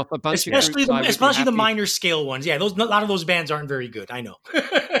run off a bunch of Especially groups. the I would be especially the happy. minor scale ones. Yeah, those a lot of those bands aren't very good. I know.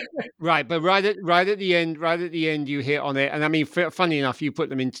 Right, but right at the end, you hit on it, and I mean, funny enough, you put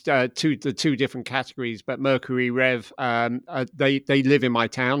them into two different categories. But Mercury Rev, they live in my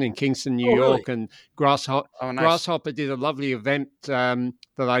town in Kingston, New Oh, really? York, and Oh, nice. Grasshopper did a lovely event that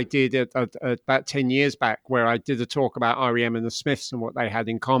I did at about 10 years back, where I did a talk about REM and the Smiths and what they had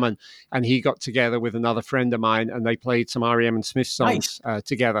in common, and he got together with another friend of mine, and they played some REM and Smith Nice. songs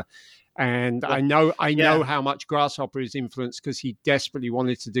together. And Well, I know yeah. how much Grasshopper is influenced, because he desperately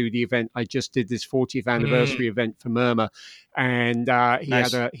wanted to do the event. I just did this 40th Mm, anniversary event for Murmur, and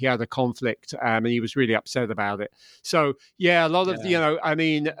Nice. he had a conflict, and he was really upset about it. So yeah, a lot of, Yeah. I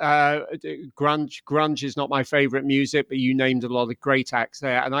mean, grunge is not my favorite music, but you named a lot of great acts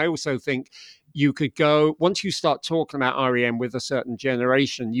there, and I also think you could go, once you start talking about REM with a certain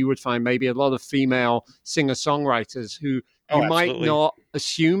generation, you would find maybe a lot of female singer songwriters who Oh, you might absolutely. not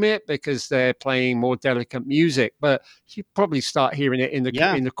assume it because they're playing more delicate music, but you probably start hearing it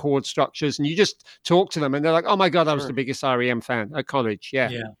Yeah, in the chord structures, and you just talk to them, and they're like, "Oh my god, I was the sure. biggest REM fan at college." Yeah,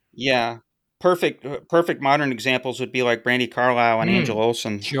 yeah. Yeah. Perfect modern examples would be like Brandy Carlisle and Angel Mm.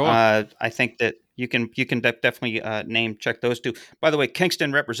 Olsen. sure. I think that definitely name check those two. By the way,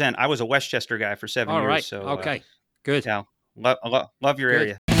 Kingston represent. I was a Westchester guy for 7 years, All right, so okay, good, yeah, love your good.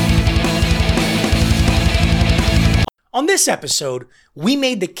 area. On this episode, we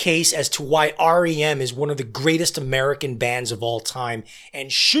made the case as to why REM is one of the greatest American bands of all time and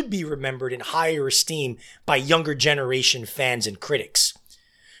should be remembered in higher esteem by younger generation fans and critics.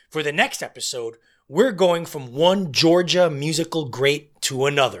 For the next episode, we're going from one Georgia musical great to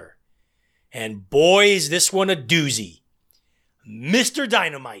another. And boy, is this one a doozy. Mr.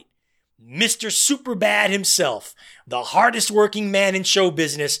 Dynamite, Mr. Superbad himself, the hardest working man in show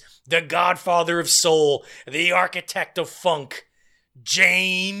business, the godfather of soul, the architect of funk,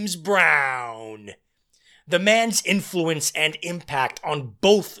 James Brown. The man's influence and impact on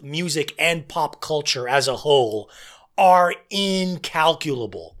both music and pop culture as a whole are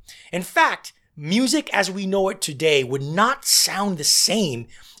incalculable. In fact, music as we know it today would not sound the same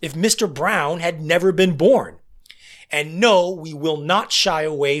if Mr. Brown had never been born. And no, we will not shy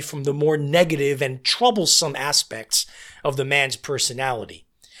away from the more negative and troublesome aspects of the man's personality.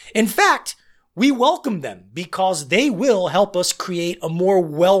 In fact, we welcome them because they will help us create a more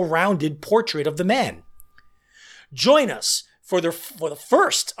well-rounded portrait of the man. Join us for the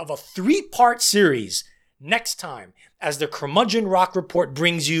first of a 3-part series next time as the Curmudgeon Rock Report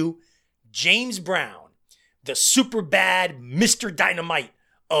brings you James Brown, the super bad Mr. Dynamite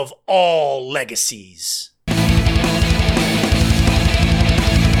of all legacies.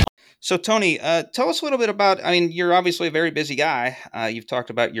 So, Tony, tell us a little bit about. I mean, you're obviously a very busy guy. You've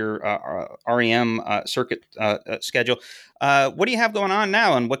talked about your REM circuit schedule. What do you have going on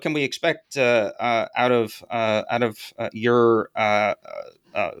now, and what can we expect out of your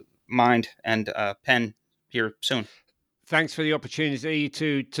mind and pen here soon. Thanks for the opportunity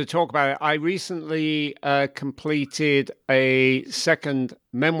to talk about it. I recently completed a second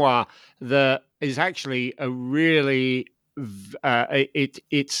memoir that is actually a really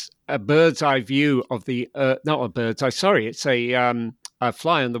it's a bird's eye view of the not a bird's eye. Sorry, it's a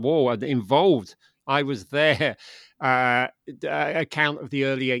fly on the wall involved. I was there. Account of the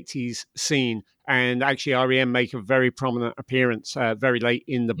early '80s scene, and actually R.E.M. make a very prominent appearance very late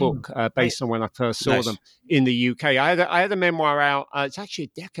in the book, based on when I first saw them Nice. in the UK. I had a memoir out. It's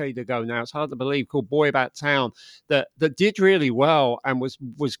actually a decade ago now. It's hard to believe. Called Boy About Town, that did really well and was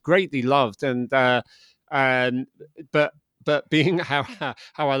greatly loved. Um, but being how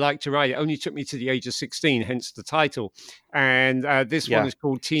I like to write, it only took me to the age of 16, hence the title. And this one Yeah. is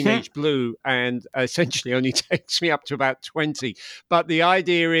called Teenage Blue, and essentially only takes me up to about 20. But the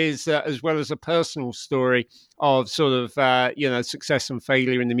idea is, as well as a personal story of sort of success and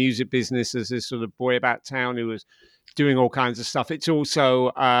failure in the music business as this sort of boy about town who was doing all kinds of stuff. It's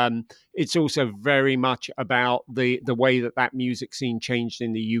also very much about the way that music scene changed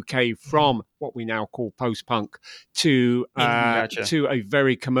in the UK from what we now call post punk to Gotcha. a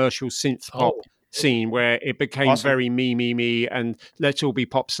very commercial synth pop Oh, scene where it became Awesome. very me, and let's all be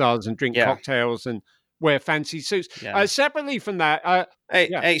pop stars and drink Yeah. cocktails and wear fancy suits. Yeah. Separately from that, yeah.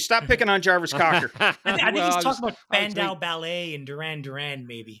 Hey, stop picking on Jarvis Cocker. I think Well, he's talking about I was Spandau Ballet and Duran Duran,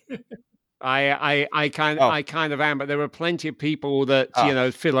 maybe. I Oh, kind of am, but there were plenty of people that,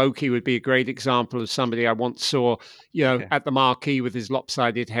 oh, Phil Oakey would be a great example of somebody I once saw, okay. at the Marquee with his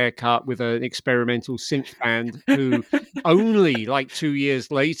lopsided haircut with an experimental synth band who only like 2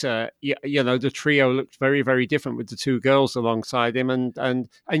 years later, the trio looked very, very different with the two girls alongside him. And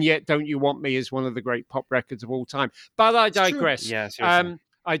yet Don't You Want Me is one of the great pop records of all time. But I It's true. digress. Yeah, seriously.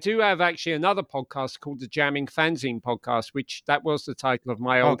 I do have actually another podcast called the Jamming Fanzine podcast, which that was the title of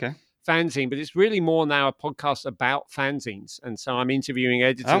my Oh, old okay. fanzine, but it's really more now a podcast about fanzines. And so I'm interviewing Oh,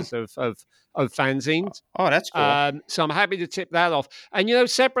 editors of fanzines. oh, that's cool. So I'm happy to tip that off. And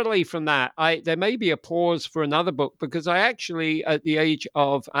separately from that, there may be a pause for another book because I actually, at the age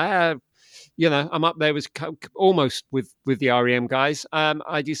of, I'm up there with almost with the R.E.M. guys.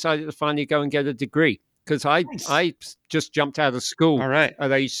 I decided to finally go and get a degree because Nice. I just jumped out of school All right.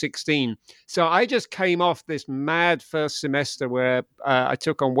 at age 16. So I just came off this mad first semester where I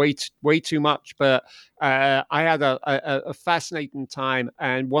took on way too much, but I had a fascinating time.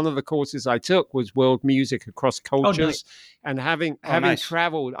 And one of the courses I took was world music across Oh, nice. cultures. And having Nice.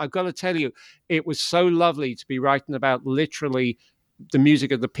 traveled, I've got to tell you, it was so lovely to be writing about literally the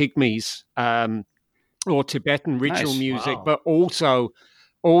music of the pygmies, or Tibetan ritual Nice. music, Wow. but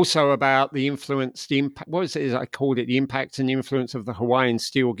also about the influence, the impact. What is it? I called it the impact and influence of the Hawaiian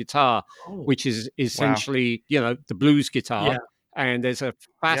steel guitar, Oh, which is Wow. essentially the blues guitar. yeah. And there's a Yeah. Okay.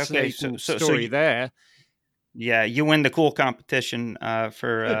 So, fascinating so, so story you, there. yeah, you win the cool competition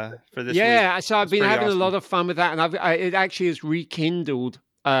for this week. Yeah, so I've That's been pretty having a lot awesome. of fun with that, and it actually has rekindled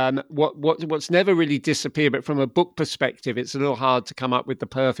what's never really disappeared. But from a book perspective, it's a little hard to come up with the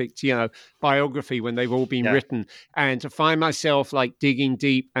perfect biography when they've all been Yeah. written, and to find myself like digging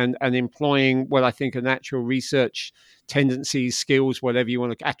deep and employing what I think are natural research tendencies, skills, whatever you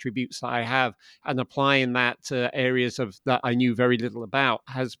want to attributes that I have, and applying that to areas of that I knew very little about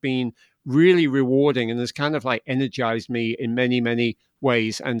has been really rewarding and has kind of like energized me in many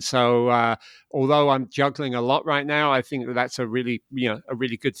ways. And so although I'm juggling a lot right now, I think that's a really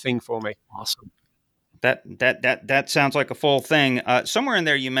good thing for me. Awesome. That sounds like a full thing. Somewhere in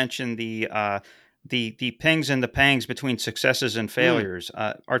there, you mentioned the pings and the pangs between successes and Mm. failures.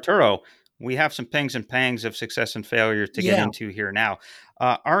 Arturo, we have some pings and pangs of success and failure to get Yeah. into here now.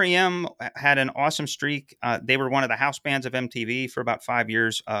 REM had an awesome streak. They were one of the house bands of MTV for about 5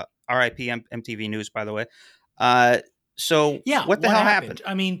 years. RIP MTV News, by the way. So Yeah. what the What hell happened? happened?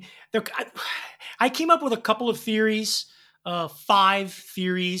 I mean, I came up with a couple of theories, 5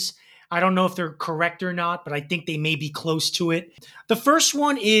 theories. I don't know if they're correct or not, but I think they may be close to it. The first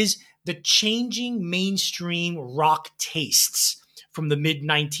one is the changing mainstream rock tastes from the mid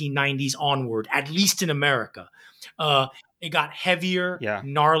 1990s onward, at least in America. It got heavier, Yeah.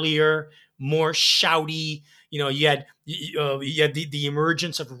 gnarlier, more shouty. You had the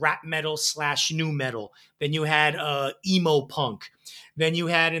emergence of rap metal / new metal. Then you had emo punk. Then you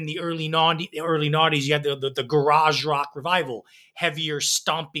had in the early noughties, you had the garage rock revival, heavier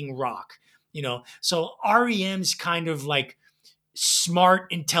stomping rock. So REM's kind of like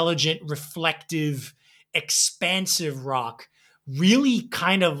smart, intelligent, reflective, expansive rock really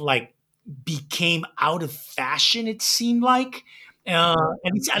kind of like became out of fashion. It seemed like, at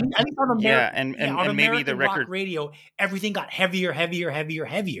least on Yeah, American, and yeah, and on and maybe the American rock record. radio, everything got heavier, heavier, heavier,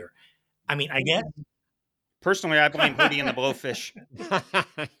 heavier. I mean, I guess. Personally, I blame Hootie and the Blowfish.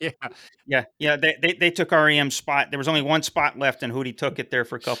 Yeah. Yeah. They took R.E.M's spot. There was only one spot left, and Hootie took it there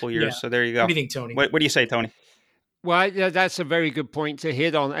for a couple of Yeah. years. So there you What go. do you think, Tony? What do you say, Tony? Well, yeah, that's a very good point to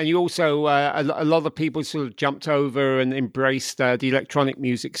hit on. And you also, a lot of people sort of jumped over and embraced the electronic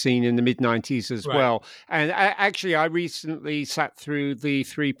music scene in the mid 90s as Right. well. And actually, I recently sat through the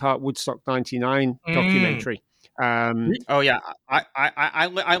 3-part Woodstock 99 Mm. documentary. Um, Oh yeah,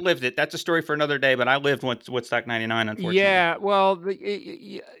 I lived it. That's a story for another day. But I lived Woodstock '99, unfortunately. Yeah, well,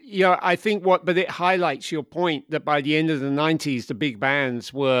 yeah, I think but it highlights your point that by the end of the 90s, the big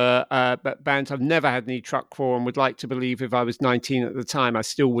bands were, but bands I've never had any truck for and would like to believe if I was 19 at the time, I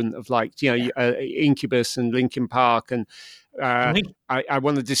still wouldn't have liked, Yeah. Incubus and Linkin Park. And I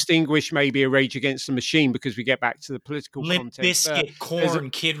want to distinguish maybe a Rage Against the Machine because we get back to the political Limp content. Bizkit,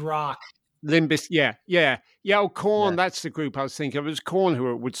 Korn, Kid Rock. Limbus, yeah. Oh, Korn, Yeah. that's the group I was thinking of. It was Korn who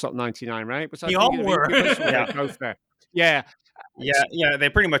were at Woodstock 99, right? Was I They thinking all of were. Incubus or were Yeah. they both there? Yeah. Yeah, they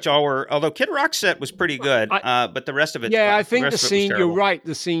pretty much all were. Although Kid Rock's set was pretty good, but the rest of it, Yeah, I think the was scene. You're terrible. right.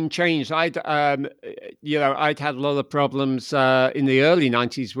 The scene changed. I'd had a lot of problems in the early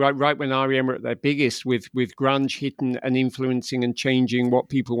 '90s, right when R.E.M were at their biggest, with grunge hitting and influencing and changing what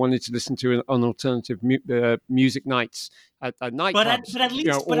people wanted to listen to on alternative music nights at nightclubs. But at least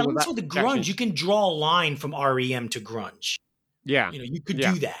All of that with the grunge, you changed. can draw a line from REM to grunge. Yeah, You could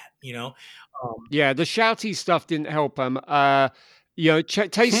yeah. do that. Yeah, the shouty stuff didn't help them.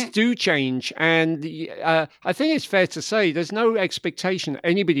 Tastes do change, and I think it's fair to say there's no expectation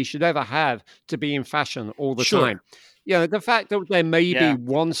anybody should ever have to be in fashion all the Sure. time. The fact that there may be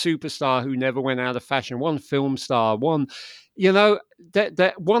one superstar who never went out of fashion, one film star, one,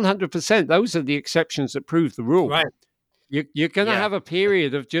 that 100%, those are the exceptions that prove the rule. Right. You're going to have a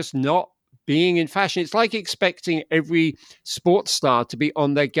period of just not being in fashion. It's like expecting every sports star to be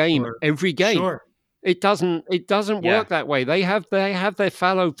on their game every game. Sure. It doesn't work that way. They have their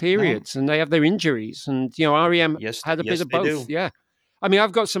fallow periods and they have their injuries. And R.E.M had a bit of both. Do. Yeah. I mean,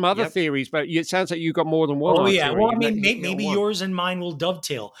 I've got some other theories, but it sounds like you've got more than one. Oh yeah. Theory. Well, I mean, maybe yours and mine will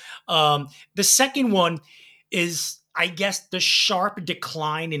dovetail. The second one is, I guess, the sharp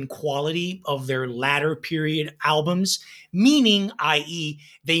decline in quality of their latter period albums, meaning, i.e.,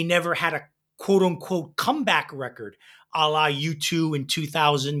 they never had a quote unquote comeback record, a la U2 in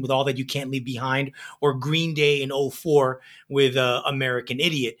 2000 with All That You Can't Leave Behind, or Green Day in 2004 with American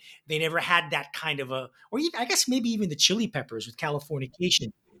Idiot. They never had that kind of or I guess maybe even the Chili Peppers with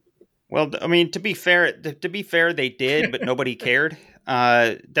Californication. Well, I mean, to be fair, they did, but nobody cared.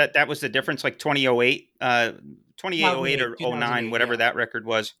 That was the difference. Like 2008 or 09, whatever that record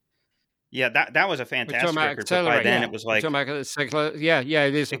was. Yeah, that was a fantastic record. But by then it was like, it is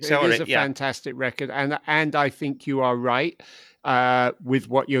a fantastic record, and I think you are right with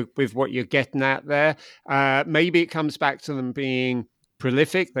what you're getting at there. Maybe it comes back to them being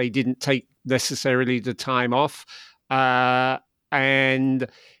prolific. They didn't take necessarily the time off, and.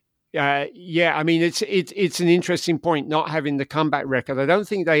 I mean, it's an interesting point not having the comeback record. I don't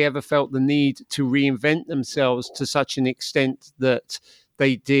think they ever felt the need to reinvent themselves to such an extent that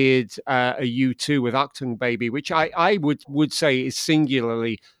they did a U2 with Achtung Baby, which I would say is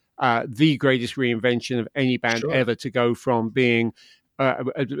singularly the greatest reinvention of any band ever, to go from being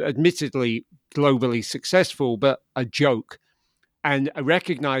admittedly globally successful, but a joke, and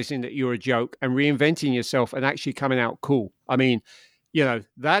recognizing that you're a joke and reinventing yourself and actually coming out cool. I mean,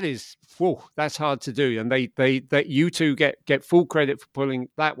 that's hard to do, and they U2 get full credit for pulling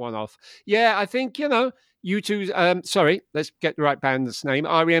that one off. Yeah, I think U2's. Sorry, let's get the right band's name.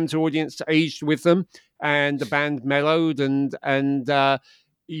 R.E.M's audience aged with them, and the band mellowed, and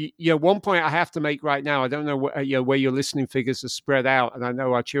one point I have to make right now. I don't know where your listening figures are spread out, and I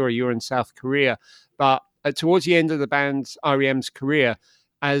know Arturo, you're in South Korea, but towards the end of the band's R.E.M's career,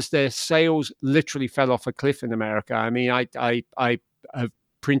 as their sales literally fell off a cliff in America. I mean, I have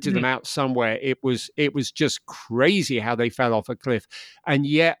printed them out somewhere. It was just crazy how they fell off a cliff, and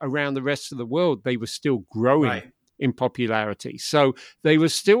yet around the rest of the world they were still growing in popularity. So they were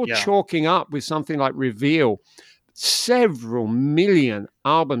still chalking up with something like Reveal several million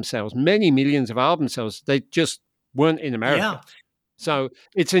album sales, many millions of album sales. They just weren't in America. So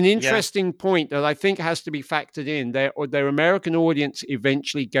it's an interesting point that I think has to be factored in. Their American audience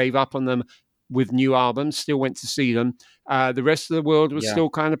eventually gave up on them with new albums, still went to see them. The rest of the world was still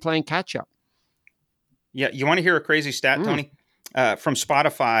kind of playing catch up. Yeah, you want to hear a crazy stat, Tony? From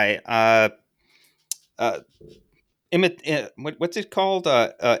Spotify, what's it called?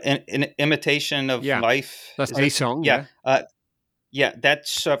 An imitation of life. That's a song. Yeah,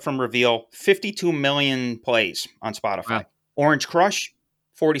 that's from Reveal. 52 million plays on Spotify. Wow. Orange Crush,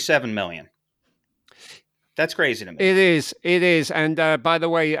 47 million. That's crazy to me. It is. And by the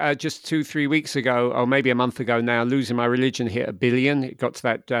way, just 2-3 weeks ago, or maybe a month ago now, Losing My Religion hit 1 billion. It got to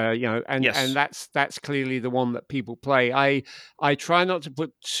that, and Yes. and that's clearly the one that people play. I try not to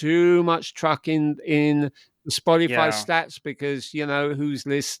put too much truck in the Spotify stats, because who's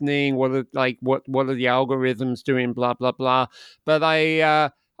listening, what are the algorithms doing, blah blah blah. But I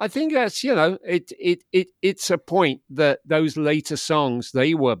think that's it's a point that those later songs,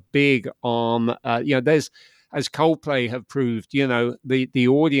 they were big on. There's, as Coldplay have proved, the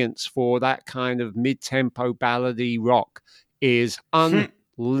audience for that kind of mid-tempo ballady rock is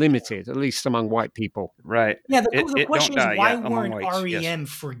unlimited, at least among white people. Right. Yeah, the question is, why weren't whites, R.E.M.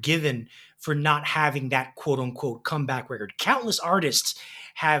 forgiven for not having that quote unquote comeback record? Countless artists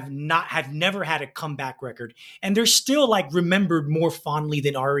have never had a comeback record, and they're still like remembered more fondly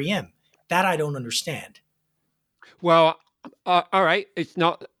than R.E.M. That I don't understand. Well, all right, it's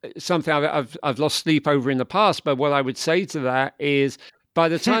not something I've lost sleep over in the past, but what I would say to that is, by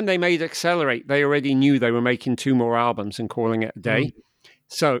the time they made Accelerate, they already knew they were making 2 more albums and calling it a day.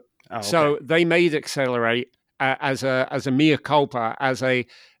 So they made Accelerate as a mea culpa, I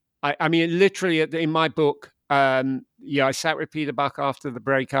mean, literally in my book, I sat with Peter Buck after the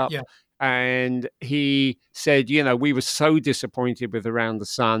breakup, and he said, we were so disappointed with Around the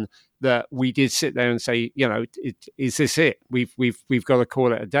Sun that we did sit there and say, is this it? We've got to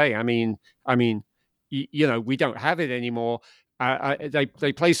call it a day. I mean, we don't have it anymore.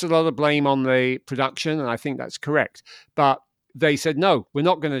 They placed a lot of blame on the production, and I think that's correct. But they said, no, we're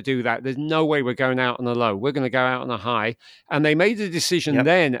not going to do that. There's no way we're going out on a low. We're going to go out on a high. And they made a decision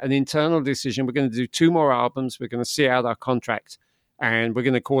then, an internal decision. We're going to do 2 more albums. We're going to see out our contract, and we're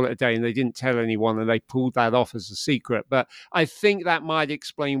going to call it a day. And they didn't tell anyone, and they pulled that off as a secret. But I think that might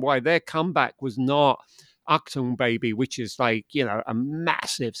explain why their comeback was not Achtung Baby, which is like, a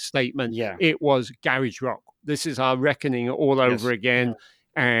massive statement. Yeah. It was garage rock. This is our reckoning all over again. Yeah.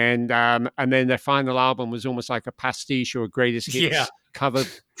 And then their final album was almost like a pastiche or a greatest hits cover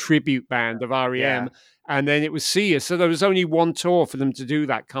tribute band of R.E.M. And then it was Sia. So there was only one tour for them to do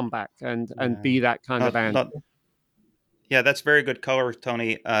that comeback and be that kind of band. Yeah, that's very good color,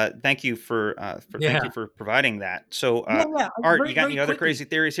 Tony. Thank you for providing that. So, Art, you got any other crazy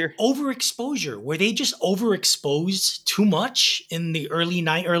theories here? Overexposure. Were they just overexposed too much in the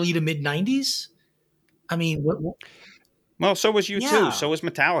early to mid 90s? I mean, what? Well, so was U2. So was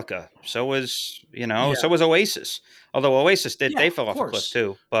Metallica. So was so was Oasis. Although Oasis they fell off a cliff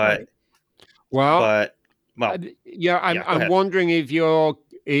too. But I'm wondering if you're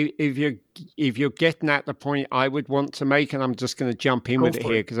getting at the point I would want to make, and I'm just going to jump in with it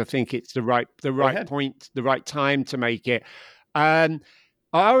here because I think it's the right point, the right time to make it. R.E.M.,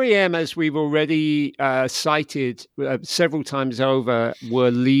 as we've already cited several times over,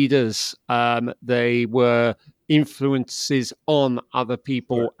 were leaders. They were influences on other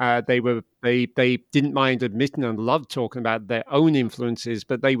people. They didn't mind admitting and loved talking about their own influences,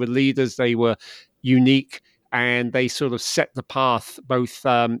 but they were leaders. They were unique, and they sort of set the path, both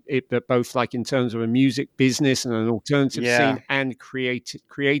like in terms of a music business and an alternative scene, and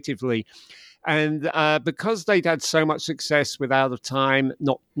creatively. And because they'd had so much success with Out of Time,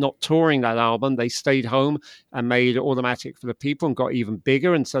 not touring that album, they stayed home and made Automatic for the People and got even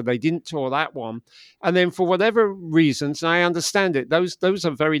bigger. And so they didn't tour that one. And then for whatever reasons, and I understand it, those are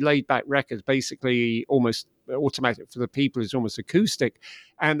very laid back records, basically almost Automatic for the People is almost acoustic.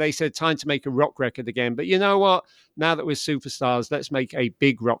 And they said, time to make a rock record again. But you know what? Now that we're superstars, let's make a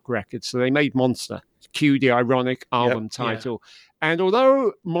big rock record. So they made Monster, cue the ironic album title. And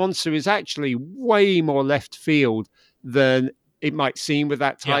although Monster is actually way more left field than it might seem with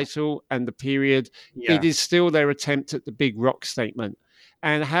that title and the period, it is still their attempt at the big rock statement.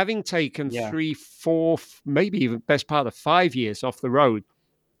 And having taken 3, 4, maybe even best part of 5 years off the road,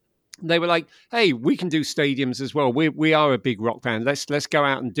 they were like, hey, we can do stadiums as well. We are a big rock band. Let's go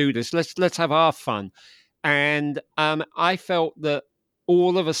out and do this. Let's have our fun. And I felt that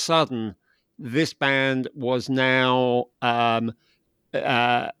all of a sudden, this band was now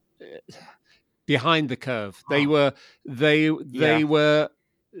behind the curve. They were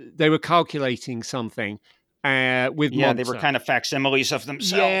calculating something with Monster. They were kind of facsimiles of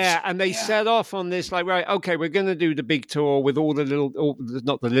themselves. Yeah, and they set off on this like, right, okay, we're going to do the big tour with all the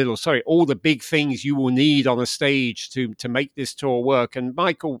big things you will need on a stage to make this tour work. And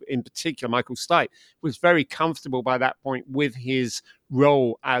Michael, in particular, Michael Stipe, was very comfortable by that point with his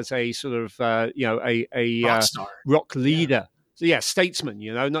role as a sort of rock star, rock leader. So statesman,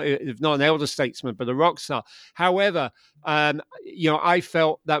 not an elder statesman, but a rock star. However, I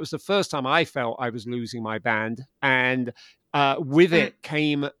felt that was the first time I felt I was losing my band, and with it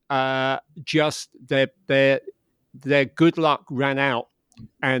came just their good luck ran out,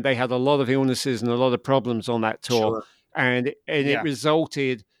 and they had a lot of illnesses and a lot of problems on that tour, Sure. and it Yeah.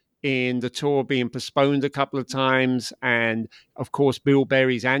 resulted in the tour being postponed a couple of times, and of course Bill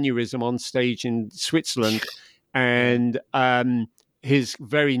Berry's aneurysm on stage in Switzerland, Yeah. and his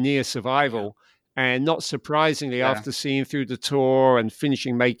very near survival. And not surprisingly, Yeah. after seeing through the tour and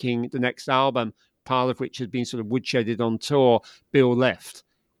finishing making the next album, part of which had been sort of woodshedded on tour, Bill left.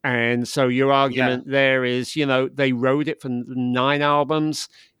 And so your Yeah. argument there is, they rode it for 9 albums,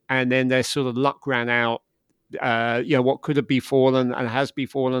 and then their sort of luck ran out. What could have befallen and has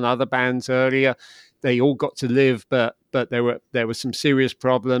befallen other bands earlier. They all got to live, but there were some serious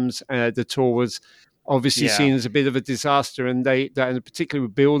problems. The tour was obviously Yeah. seen as a bit of a disaster, and and particularly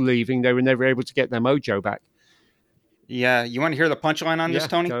with Bill leaving, they were never able to get their mojo back. Yeah. You want to hear the punchline on this, Yeah,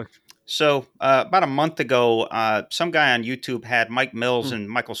 Tony? go. So about a month ago, some guy on YouTube had Mike Mills Hmm. and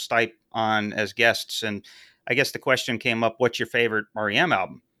Michael Stipe on as guests, and I guess the question came up, "What's your favorite R.E.M.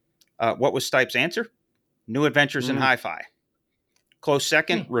 album?" What was Stipe's answer? New Adventures in Hmm. Hi-Fi. Close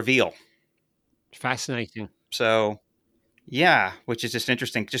second, Reveal. Fascinating. So yeah, which is just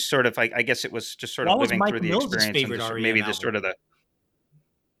interesting. Just sort of, I guess it was just sort of What was living Mike through the Mills' experience and favorite just REM maybe just album? sort of the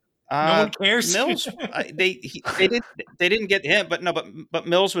No one cares. Mills. They didn't get him, but no, but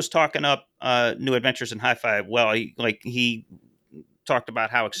Mills was talking up New Adventures in Hi-Fi. Well, he talked about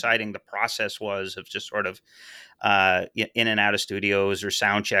how exciting the process was of just sort of in and out of studios or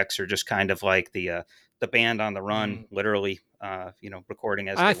sound checks or just kind of like the band on the run, literally, recording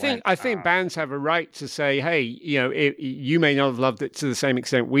as they went. I think bands have a right to say, hey, you may not have loved it to the same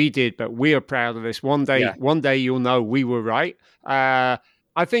extent we did, but we are proud of this. Yeah. One day you'll know we were right.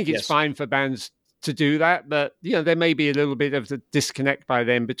 I think it's Yes. fine for bands to do that, but there may be a little bit of the disconnect by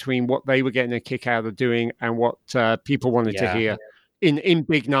them between what they were getting a kick out of doing and what people wanted to Yeah. hear in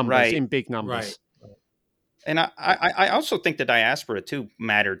big numbers. Right. In big Right. numbers. And I also think the diaspora too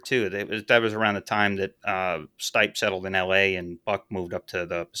mattered too. That was around the time that Stipe settled in L.A. and Buck moved up to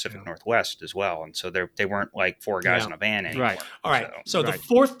the Pacific Northwest as well, and so they weren't like four guys Yeah. in a van anymore. Right. All right. So Right.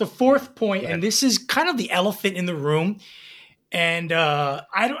 the fourth point, Go and ahead. this is kind of the elephant in the room, and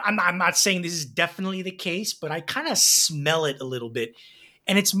I'm not saying this is definitely the case, but I kind of smell it a little bit.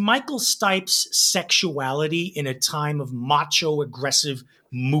 And it's Michael Stipe's sexuality in a time of macho, aggressive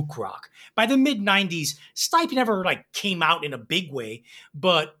mook rock. By the mid '90s, Stipe never like came out in a big way,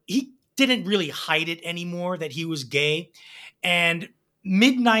 but he didn't really hide it anymore that he was gay. And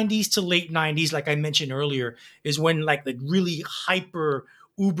mid '90s to late '90s, like I mentioned earlier, is when like the really hyper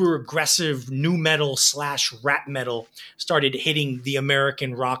uber aggressive new metal / rap metal started hitting the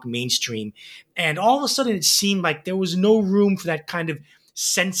American rock mainstream. And all of a sudden it seemed like there was no room for that kind of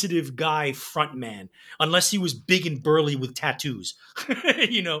sensitive guy frontman unless he was big and burly with tattoos.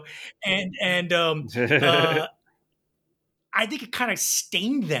 you know and I think it kind of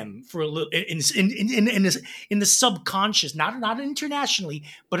stained them for a little in the subconscious, not internationally,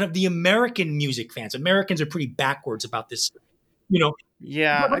 but of the American music fans. Americans are pretty backwards about this, you know.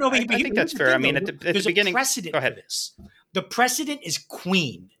 Yeah, But no, I think here's that's the fair. I thing, mean, though. at the There's a beginning, go precedent for ahead. this. The precedent is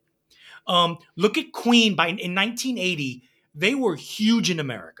Queen. Look at Queen. In 1980, they were huge in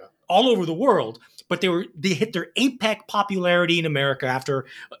America, all over the world. But they hit their apex popularity in America after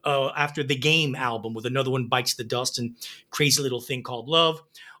the Game album with Another One Bites the Dust and Crazy Little Thing Called Love.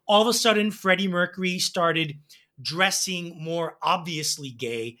 All of a sudden, Freddie Mercury started dressing more obviously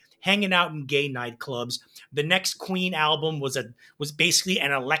gay, hanging out in gay nightclubs. The next Queen album was basically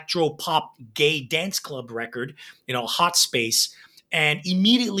an electro pop gay dance club record, Hot Space. And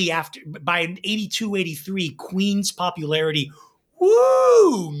immediately after, by 82, 83, Queen's popularity,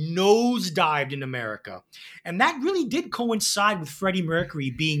 nosedived in America. And that really did coincide with Freddie Mercury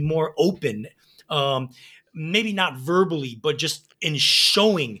being more open, maybe not verbally, but just in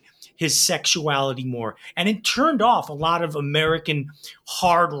showing his sexuality more. And it turned off a lot of American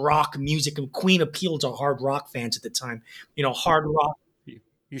hard rock music. And Queen appealed to hard rock fans at the time. Hard rock.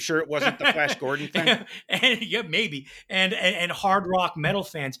 You sure it wasn't the Flash Gordon thing? And yeah, maybe. And hard rock metal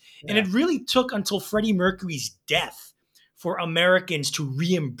fans. And Yeah. it really took until Freddie Mercury's death for Americans to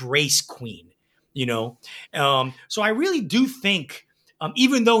re-embrace Queen. So I really do think,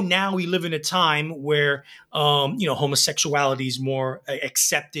 even though now we live in a time where homosexuality is more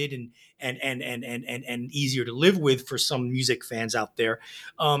accepted and easier to live with for some music fans out there,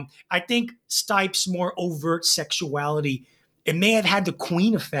 I think Stipe's more overt sexuality, it may have had the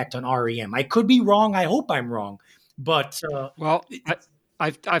Queen effect on REM. I could be wrong. I hope I'm wrong, but Well,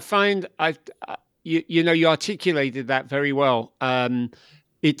 I find you articulated that very well.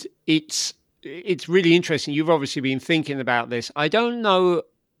 It's it's really interesting. You've obviously been thinking about this. I don't know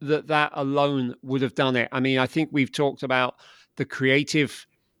that alone would have done it. I mean, I think we've talked about the creative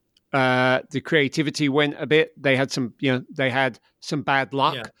the creativity went a bit. They had some, they had some bad Yeah.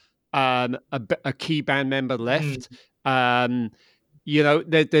 luck. A key band member Mm. left. Um,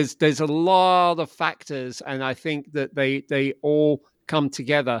 there's a lot of factors, and I think that they all come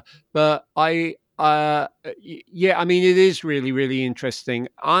together. But yeah, I mean, it is really really interesting.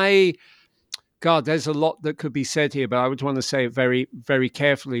 God, there's a lot that could be said here, but I would want to say it very, very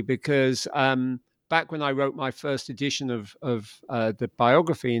carefully because back when I wrote my first edition of the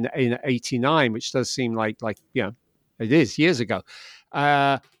biography in '89, which does seem like it is years ago.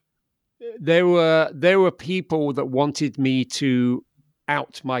 Uh, there were people that wanted me to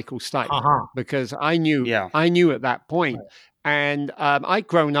out Michael Stipe Uh-huh. because Yeah. I knew at that point, Right. and I'd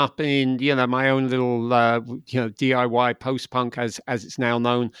grown up in my own little DIY post punk as it's now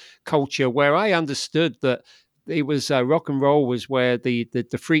known culture where I understood that it was rock and roll was where the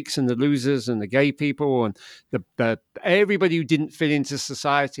freaks and the losers and the gay people and the everybody who didn't fit into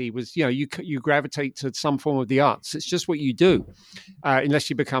society was you gravitate to some form of the arts. It's just what you do unless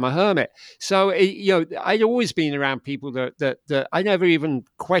you become a hermit. So I'd always been around people that I never even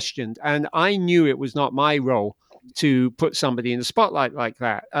questioned, and I knew it was not my role to put somebody in the spotlight like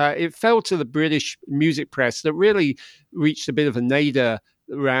that. It fell to the British music press that really reached a bit of a nadir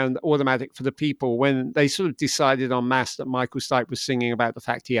around Automatic for the People when they sort of decided en masse that Michael Stipe was singing about the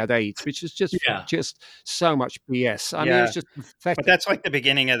fact he had AIDS, which is Yeah. just so much BS. I mean, it Yeah. was just But pathetic. that's like the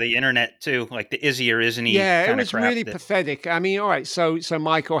beginning of the internet too, like the is he or isn't he Yeah, it kind of was crap really that, pathetic. I mean, all right, so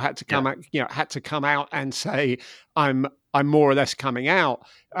Michael had to yeah. come out, and say, I'm more or less coming out.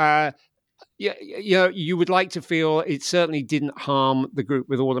 Uh, yeah, you would like to feel it certainly didn't harm the group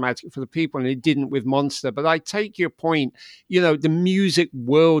with Automatic for the People, and it didn't with Monster. But I take your point. The music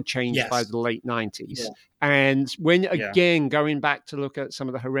world changed by Yes. the late Yeah. '90s, and when Yeah. again going back to look at some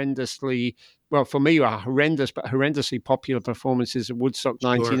of the horrendously, well, for me, are horrendous but horrendously popular performances of Woodstock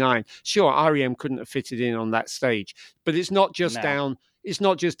Sure. '99. Sure, REM couldn't have fitted in on that stage, but it's not just No. down. It's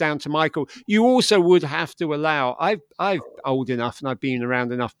not just down to Michael. You also would have to allow. I've old enough and I've been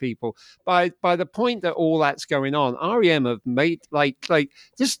around enough people by the point that all that's going on, REM have made like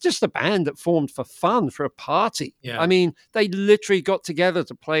just a band that formed for fun for a party. I Yeah. mean, they literally got together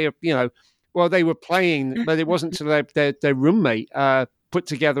to play well, they were playing, but it wasn't until their roommate put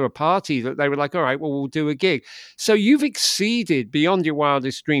together a party that they were like, all right, well, we'll do a gig. So you've exceeded beyond your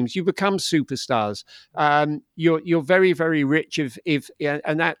wildest dreams. You've become superstars. You're very very rich if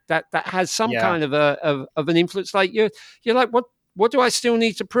and that has some Yeah. kind of of an influence. Like you're like what do I still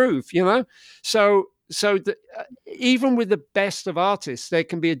need to prove? Even with the best of artists, there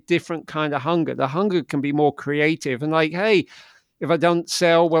can be a different kind of hunger. The hunger can be more creative and like, hey, if I don't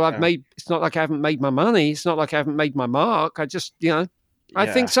sell, well, Yeah. it's not like I haven't made my money. It's not like I haven't made my mark. I just, I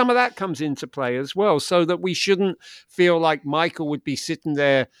think Yeah. some of that comes into play as well, so that we shouldn't feel like Michael would be sitting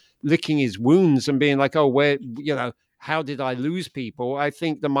there licking his wounds and being like, oh, how did I lose people? I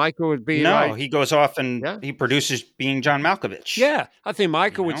think the Michael would be No, like, he goes off and yeah, he produces Being John Malkovich, yeah. I think you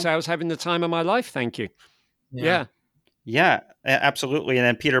Michael would know? say I was having the time of my life. Thank you. Yeah. Yeah, Yeah, absolutely. And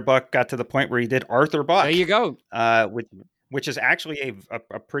then Peter Buck got to the point where he did Arthur there Buck, you go. which is actually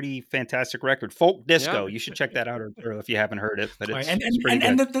a pretty fantastic record. Folk Yeah, disco. You should check that out Arturo, if you haven't heard it, but All right. it's pretty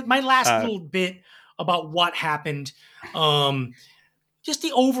good. My last Uh, little bit about what happened, um, just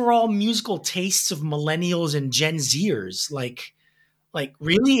the overall musical tastes of millennials and Gen Zers. Like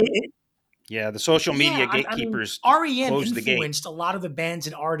really, yeah, the social yeah. media I mean, gatekeepers just REM closed the gate. influenced a lot of the bands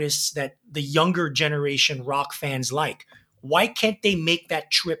and artists that the younger generation rock fans like. Why can't they make that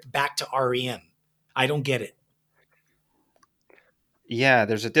trip back to REM? I don't get it. Yeah,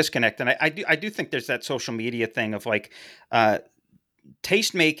 there's a disconnect, and I do think there's that social media thing of like uh,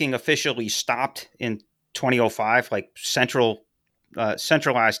 taste making officially stopped in 2005, like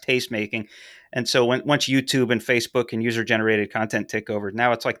centralized taste making. And so once YouTube and Facebook and user generated content take over,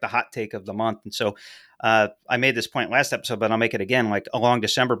 now it's like the hot take of the month. And so I made this point last episode, but I'll make it again. Like Along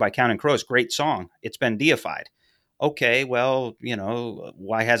December by Counting Crows, great song. It's been deified. Okay, well,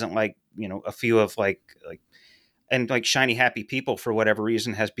 why hasn't a few of like and like Shiny Happy People for whatever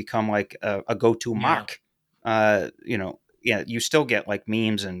reason has become like a go-to Yeah. mock. Yeah, you still get like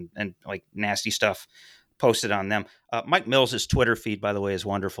memes and like nasty stuff posted on them. Mike Mills's Twitter feed, by the way, is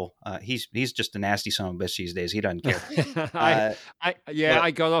wonderful. He's just a nasty son of a bitch these days. He doesn't care. I, Uh, yeah, but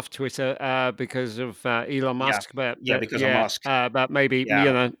I got off Twitter because of Elon yeah, Musk, but yeah, because of yeah, Musk. but maybe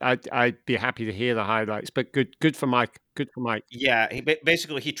Yeah, I'd be happy to hear the highlights. But good for Mike. Good for Mike. yeah.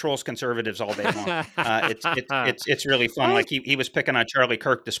 Basically he trolls conservatives all day long. It's really fun. Well, Like he was picking on Charlie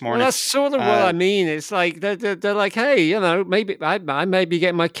Kirk this Well, morning. that's sort of what Uh, I mean. It's like they're like, hey, maybe I may be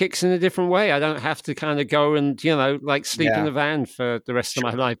getting my kicks in a different way. I don't have to kind of go and like sleep in yeah, a van for the rest of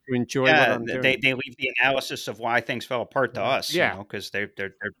sure. my life to enjoy what Yeah, I'm they doing. they leave the analysis of why things fell apart to us, Yeah, because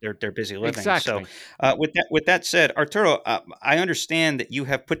they're busy living. So, exactly. with that said, Arturo, I understand that you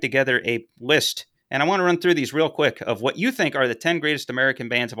have put together a list, and I want to run through these real quick of what you think are the 10 greatest American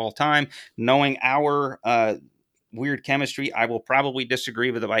bands of all time. Knowing our weird chemistry, I will probably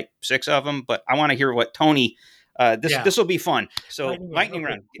disagree with about 6 of them, but I want to hear what Tony. This Yeah. this will be fun. So, Lightning round. lightning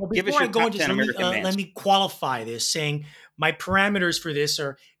Okay. round. Well, Give us before I your go top into this, 10 American let bands. me qualify this, saying my parameters for this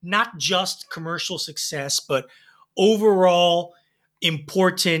are not just commercial success, but overall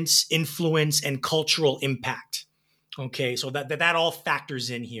importance, influence, and cultural impact. Okay, so that all factors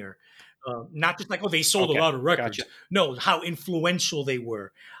in here. Not just like, oh, they sold a Okay, lot of records. gotcha. No, how influential they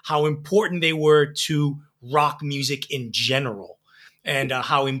were, how important they were to rock music in general, and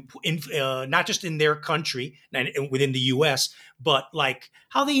how not just in their country and within the U.S., but like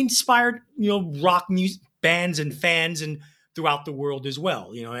how they inspired rock music bands and fans and throughout the world as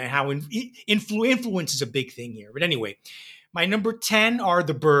well. And how influence is a big thing here. But anyway, my number 10 are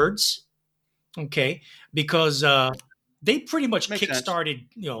the Byrds. Okay, because they pretty much Makes sense. kickstarted,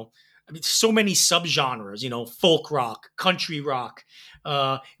 I mean, so many subgenres, folk rock, country rock.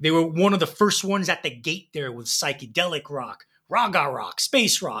 They were one of the first ones at the gate there with psychedelic rock, raga rock,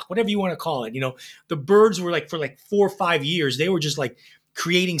 space rock, whatever you want to call it. The Byrds were like for like 4 or 5 years, they were just like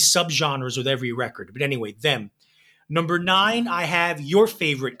creating subgenres with every record. But anyway, them. Number 9, I have your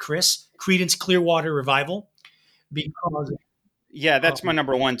favorite, Chris, Creedence Clearwater Revival, because Yeah, that's my um,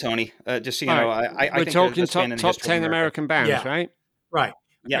 number one, Tony. Just so you All know, right, I we're think they're the talking best band top in the top history of 10 America. American bands, yeah, right? right.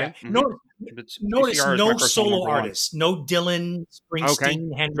 Yeah. Yeah. Notice CCR is my no personal solo number one. artists, no Dylan, Okay, Springsteen,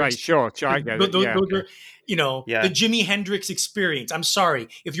 right, Hendrix. sure, I get it. Yeah, Those okay. are, the Yeah. Jimi Hendrix experience. I'm sorry.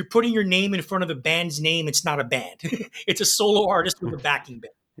 If you're putting your name in front of the band's name, it's not a band. It's a solo artist with a backing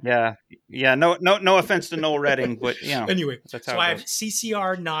band. Yeah. Yeah. No offense to Noel Redding, but Anyway, that's how so it I have goes.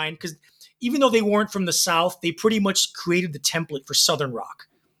 CCR 9 because even though they weren't from the South, they pretty much created the template for Southern rock.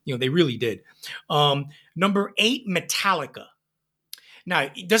 They really did. Number 8, Metallica. Now,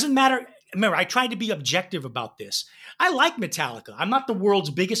 it doesn't matter. Remember, I tried to be objective about this. I like Metallica. I'm not the world's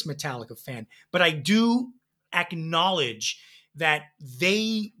biggest Metallica fan, but I do acknowledge that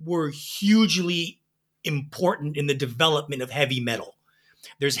they were hugely important in the development of heavy metal.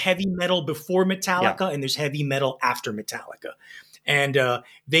 There's heavy metal before Yeah. Metallica, and there's heavy metal after Metallica, and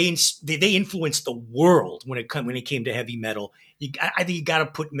they influenced the world when it came to heavy metal. I think you got to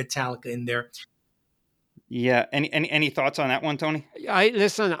put Metallica in there. Yeah. Any thoughts on that one, Tony? I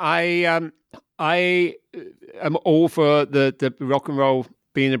listen. I am all for the rock and roll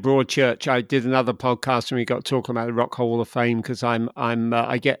being a broad church. I did another podcast and we got talking about the Rock Hall of Fame because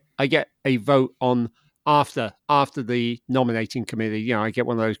I get a vote on after the nominating committee. I get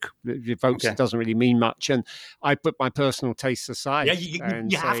one of those votes that Okay. doesn't really mean much, and I put my personal tastes Yeah, aside and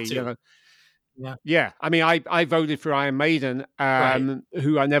you have say, to. Yeah, yeah, I mean, I voted for Iron Maiden, right,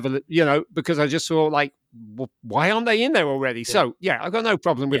 who I never, because I just thought like, why aren't they in there already? yeah, So yeah, I've got no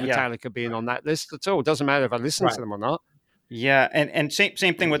problem with yeah, Yeah. Metallica being on that list at all. It doesn't matter if I listen right, to them or not. Yeah. And same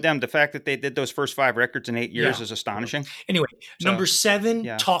thing with them. The fact that they did those first 5 records in 8 years yeah. is astonishing. Anyway, So number 7,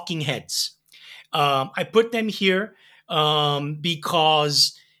 yeah. Talking Heads. I put them here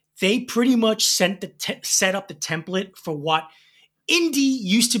because they pretty much set up the template for what indie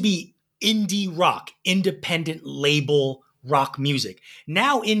used to be. Indie rock, independent label rock music.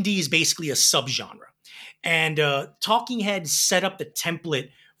 Now indie is basically a subgenre. And Talking Heads set up the template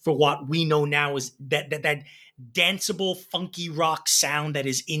for what we know now is that danceable, funky rock sound that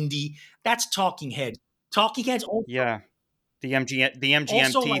is indie. That's Talking Heads. Talking Heads Yeah. The also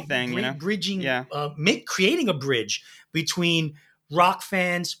MGMT like thing, bridging, Yeah. creating a bridge between rock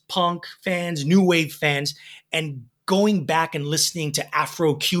fans, punk fans, new wave fans, and going back and listening to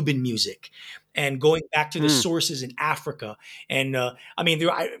Afro-Cuban music and going back to the Mm. sources in Africa. And I mean,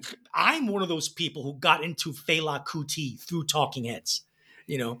 I'm one of those people who got into Fela Kuti through Talking Heads.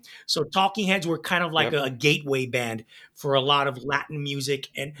 So Talking Heads were kind of like Yep. a gateway band for a lot of Latin music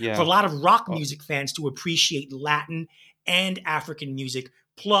and for a Yeah. lot of rock Oh, music fans to appreciate Latin and African music.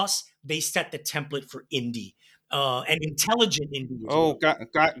 Plus, they set the template for indie. and intelligent indie as Oh,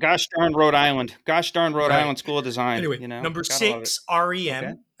 well. gosh darn Rhode Island. Gosh darn Rhode Right. Island School of Design. Anyway, You know, number gotta love it. six, Okay.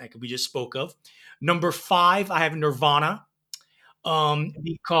 R.E.M., like we just spoke of. Number five, I have Nirvana,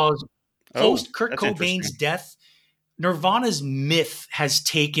 because Oh, post Kurt that's Cobain's interesting. death, Nirvana's myth has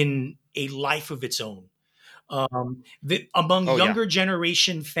taken a life of its own. Among Oh, yeah. younger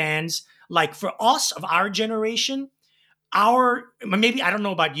generation fans, like for us of our generation, our maybe I don't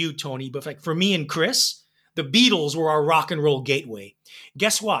know about you, Tony, but like for me and Chris, the Beatles were our rock and roll gateway.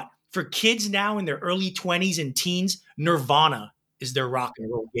 Guess what? For kids now in their early 20s and teens, Nirvana is their rock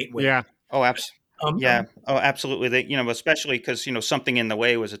and roll gateway. Yeah. Oh, Um, yeah. um, Oh, absolutely. They, especially because Something in the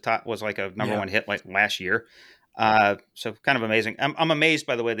Way was like a number yeah, one hit like last year. So kind of amazing. I'm amazed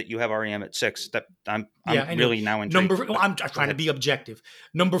by the way that you have REM at 6. That yeah. I'm Anyway, really now intrigued. But I'm go trying to ahead. be objective.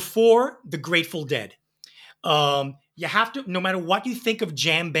 Number four, The Grateful Dead. You have to, no matter what you think of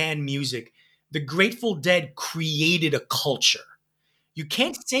jam band music, the Grateful Dead created a culture. You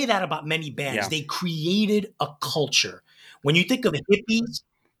can't say that about many bands. Yeah. They created a culture. When you think of hippies,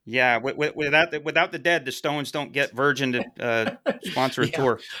 Yeah, without the Dead, the Stones don't get Virgin to sponsor a yeah,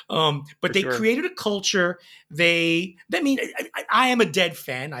 tour but for they sure. created a culture. I mean, I am a Dead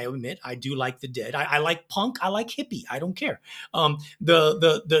fan. I admit, I do like the Dead. I like punk. I like hippie. I don't care.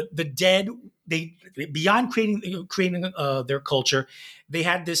 The Dead. They beyond creating their culture, they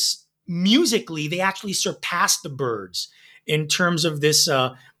had this musically. They actually surpassed the Byrds in terms of this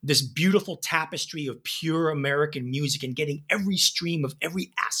beautiful tapestry of pure American music and getting every stream of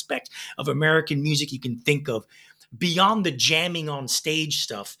every aspect of American music you can think of beyond the jamming on stage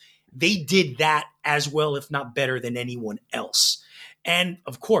stuff. They did that as well, if not better than anyone else. And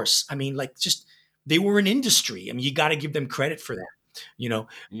of course, I mean, like just they were an industry. I mean, you got to give them credit for that. You know,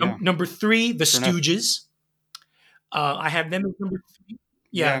 Yeah, number three, the sure enough. Stooges. I have them as number three.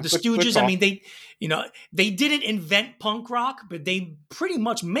 Yeah, Yeah, the good Stooges. I call. mean, you know, they didn't invent punk rock, but they pretty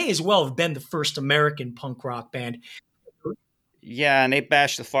much may as well have been the first American punk rock band. Yeah, and they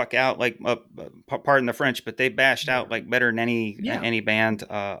bashed the fuck out like, pardon the French, but they bashed Yeah, out like better than yeah, any band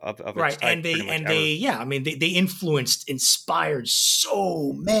of its right. type, pretty much ever. Yeah. I mean, they influenced, inspired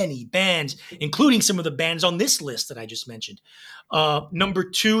so many bands, including some of the bands on this list that I just mentioned. Number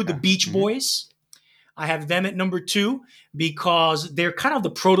two, the Yeah. Beach Hmm. Boys. I have them at number two because they're kind of the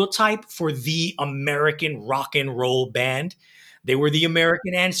prototype for the American rock and roll band. They were the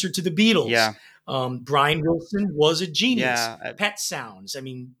American answer to the Beatles. Yeah, Brian Wilson was a genius. yeah, Pet Sounds. I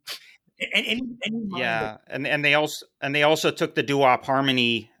mean, any mind that yeah, and they also took the doo-wop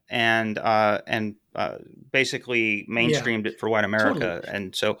harmony and basically yeah, mainstreamed it for white totally. America,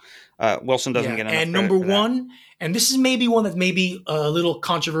 and so Wilson doesn't Yeah, get enough and number credit for that. one, and this is maybe one that may be a little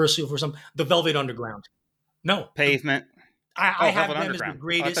controversial for some, the Velvet Underground. No, Pavement. I Oh, have Velvet them as the Underground.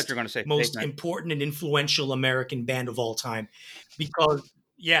 Oh, I thought you greatest, were going to say most Pavement. important, and influential American band of all time, because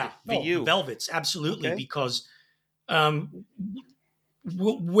yeah, oh, the VU. Velvets, absolutely, Okay. because um,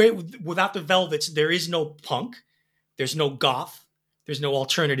 without the Velvets, there is no punk, there's no goth, there's no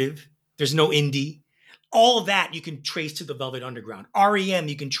alternative, there's no indie. All of that you can trace to the Velvet Underground. REM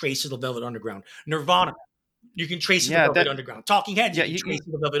you can trace to the Velvet Underground. Nirvana you can trace to the Yeah, Velvet that. Underground. Talking Heads you Yeah, can trace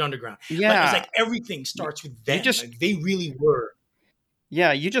to the Velvet Underground. Like it's yeah. like everything You, starts with you them. just Like they really were.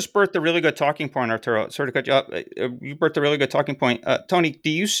 Yeah, you just birthed a really good talking point, Arturo. Sort of cut you up. You birthed a really good talking point. Tony, do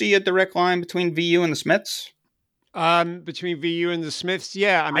you see a direct line between VU and the Smiths? Between VU and the Smiths,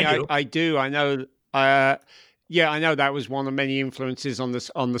 yeah. I I mean, do. I do. I know. Uh, yeah, I know that was one of many influences on the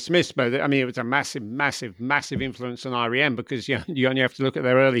Smiths, but I mean, it was a massive, massive, massive influence on REM because you only have to look at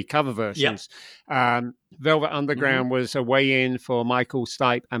their early cover Yep. versions. Velvet Hmm. Underground was a way in for Michael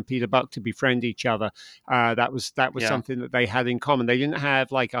Stipe and Peter Buck to befriend each other. That was Yeah, something that they had in common. They didn't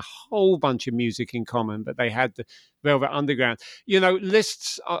have like a whole bunch of music in common, but they had the Velvet Underground.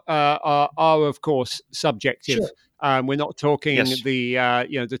 Lists are of course subjective. Sure. We're not talking yes,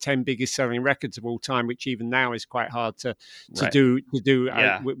 the 10 biggest selling records of all time, which even now is quite hard to right. do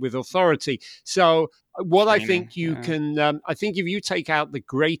Yeah, with authority. So what I streaming. think you Yeah, can, I think if you take out the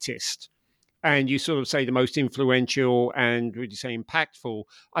greatest and you sort of say the most influential and would you say impactful,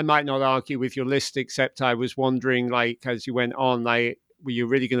 I might not argue with your list, except I was wondering, like, as you went on, like, were you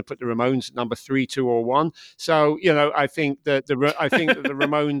really going to put the Ramones at number 3, 2, or 1? So, I think that the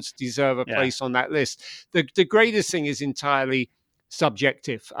Ramones deserve a yeah, place on that list. The greatest thing is entirely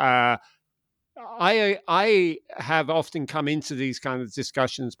subjective. I have often come into these kind of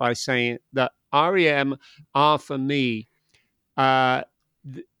discussions by saying that REM are for me uh,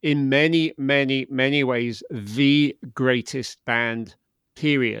 in many, many, many ways, the greatest band,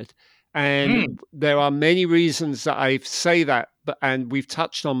 period. And Mm. there are many reasons that I say that and we've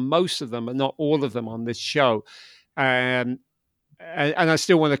touched on most of them, but not all of them on this show. And I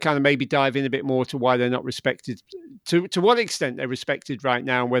still want to kind of maybe dive in a bit more to why they're not respected, to what extent they're respected right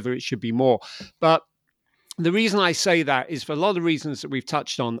now, and whether it should be more. But the reason I say that is for a lot of reasons that we've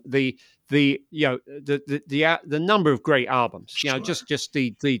touched on. The number of great albums, Sure. just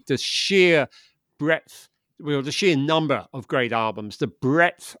the sheer breadth, the sheer number of great albums, the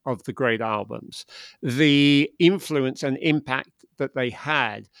breadth of the great albums, the influence and impact that they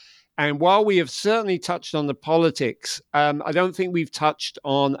had. And while we have certainly touched on the politics, I don't think we've touched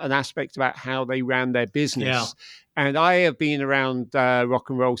on an aspect about how they ran their business. Yeah. And I have been around rock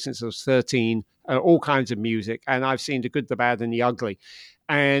and roll since I was 13, all kinds of music, and I've seen the good, the bad, and the ugly.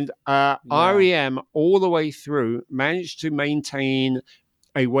 And R.E.M. all the way through managed to maintain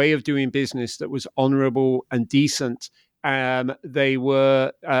a way of doing business that was honorable and decent. They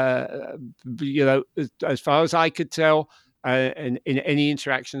were, as far as I could tell, in any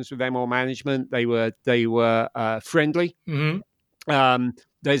interactions with them or management, they were friendly. Mm-hmm.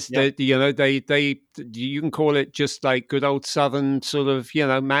 You can call it just like good old Southern sort of,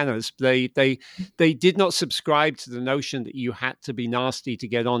 manners. They did not subscribe to the notion that you had to be nasty to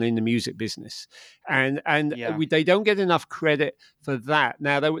get on in the music business. And they don't get enough credit for that.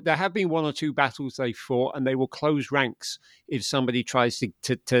 Now, there have been one or two battles they fought, and they will close ranks if somebody tries to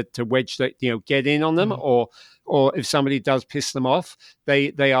wedge that, get in on them, or if somebody does piss them off.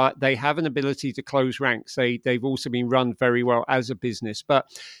 They have an ability to close ranks. They've also been run very well as a business. But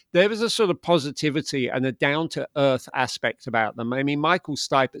there was a sort of positivity and a down-to-earth aspect about them. I mean, Michael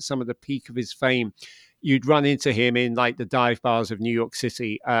Stipe, at some of the peak of his fame, you'd run into him in like the dive bars of New York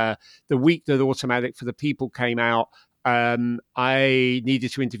City. The week that Automatic for the People came out, I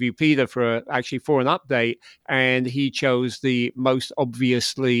needed to interview Peter for an update, and he chose the most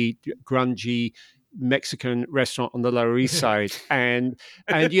obviously grungy Mexican restaurant on the Lower East Side, and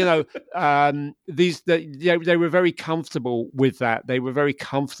they were very comfortable with that. They were very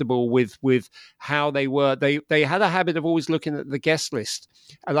comfortable with how they were. They had a habit of always looking at the guest list,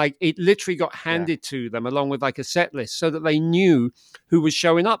 like it literally got handed to them along with like a set list, so that they knew who was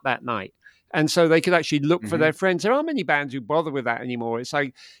showing up that night. And so they could actually look for their friends. There aren't many bands who bother with that anymore. It's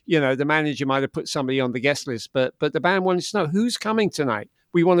like, the manager might have put somebody on the guest list, but the band wanted to know who's coming tonight.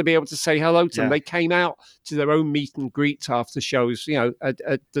 We want to be able to say hello to them. They came out to their own meet and greets after shows,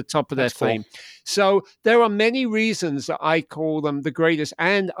 at the top of their fame. Cool. So there are many reasons that I call them the greatest.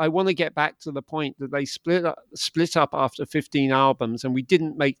 And I want to get back to the point that they split up after 15 albums, and we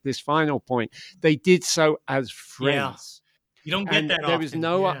didn't make this final point. They did so as friends. Yeah. You don't get that there often. Was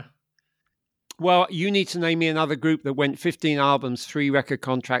no. Well, you need to name me another group that went 15 albums, 3 record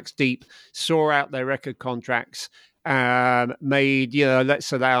contracts deep, saw out their record contracts, made,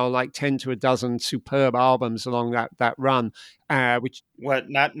 let's allow like 10 to a dozen superb albums along that run. Which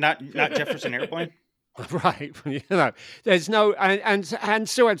not Jefferson Airplane? Right. There's no, and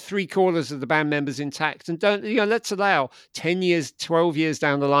still had 3/4 of the band members intact. And let's allow 10 years, 12 years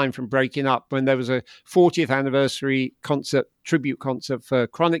down the line from breaking up, when there was a 40th anniversary tribute concert for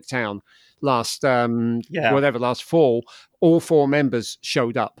Chronic Town last fall, all 4 members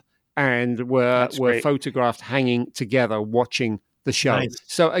showed up and were photographed hanging together watching the show. Nice.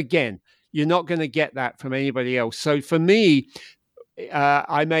 So again, you're not going to get that from anybody else. So for me,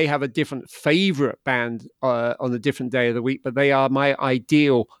 I may have a different favorite band on a different day of the week, but they are my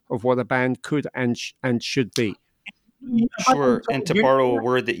ideal of what a band could and should be. Sure. And to borrow a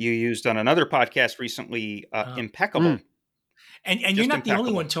word that you used on another podcast recently, impeccable. And you're not the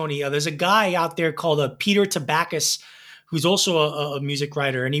only one, Tony. There's a guy out there called Peter Tabakis, who's also a music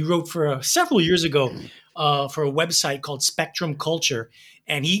writer, and he wrote for several years ago for a website called Spectrum Culture,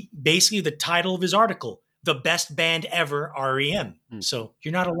 and he basically, the title of his article, "The Best Band Ever, R.E.M." So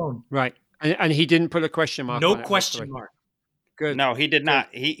you're not alone, right? And he didn't put a question mark. No on it, question mark. Good. No, he did not.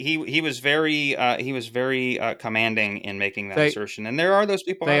 He was very commanding in making that assertion. And there are those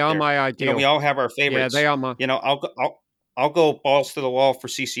people. They out are there. my ideal. We all have our favorites. Yeah, they are my. I'll go balls to the wall for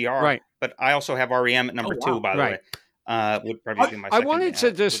CCR. Right. But I also have R.E.M. at number 2, by the way. Would probably be my second. I wanted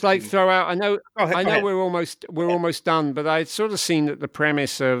to just throw out. I know ahead. we're almost done, but I'd sort of seen that the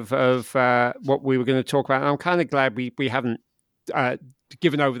premise of what we were going to talk about, and I'm kind of glad we haven't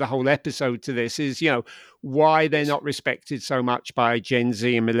given over the whole episode to this, is why they're not respected so much by Gen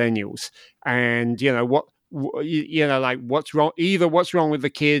Z and millennials, and what's wrong, either what's wrong with the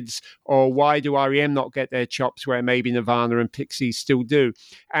kids, or why do R.E.M. not get their chops where maybe Nirvana and Pixies still do.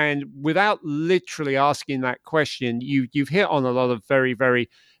 And without literally asking that question, you've hit on a lot of very, very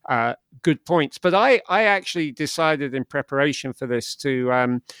good points. But I actually decided in preparation for this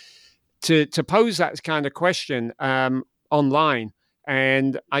to pose that kind of question. online.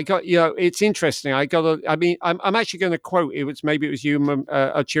 And I got, it's interesting. I'm actually going to quote, maybe it was you,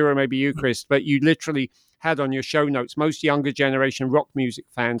 Arturo, maybe you, Chris, but you literally had on your show notes, most younger generation rock music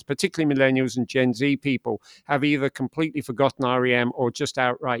fans, particularly millennials and Gen Z people, have either completely forgotten R.E.M. or just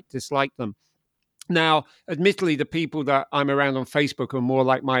outright dislike them. Now, admittedly, the people that I'm around on Facebook are more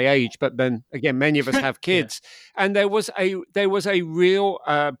like my age, but then again, many of us have kids, and there was a real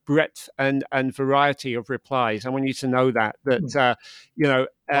breadth and variety of replies. I want you to know that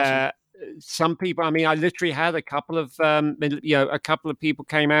Awesome. some people. I mean, I literally had a couple of a couple of people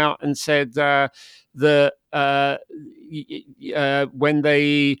came out and said when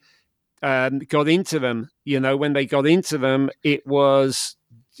they got into them, when they got into them, it was.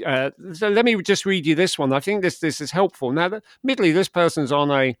 So let me just read you this one. I think this is helpful. Now, admittedly, this person's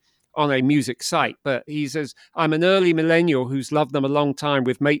on a music site, but he says, "I'm an early millennial who's loved them a long time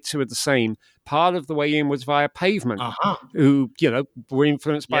with mates who are the same. Part of the way in was via Pavement, who were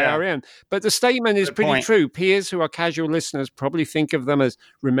influenced by R.E.M. But the statement is pretty true. Peers who are casual listeners probably think of them as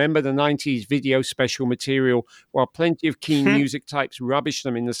remember the 90s video special material, while plenty of keen music types rubbish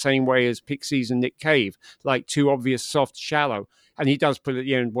them in the same way as Pixies and Nick Cave, like too obvious, soft, shallow." And he does put it at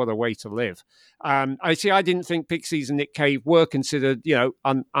the end, what a way to live. I didn't think Pixies and Nick Cave were considered,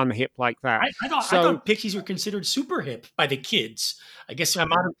 unhip like that. I thought Pixies were considered super hip by the kids. I guess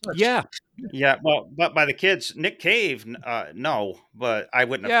I'm out of touch. Yeah. Well, but by the kids, Nick Cave, no, but I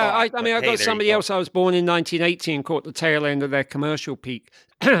wouldn't have thought. I got somebody else. I was born in 1980 and caught the tail end of their commercial peak.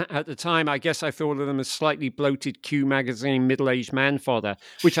 At the time, I guess I thought of them as slightly bloated Q magazine middle-aged man fodder,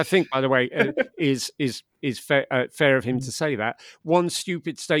 which I think, by the way, is fair of him to say that. One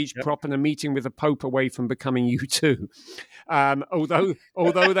stupid stage prop and a meeting with the Pope away from becoming U2.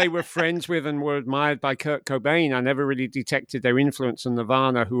 Although they were friends with and were admired by Kurt Cobain, I never really detected their influence on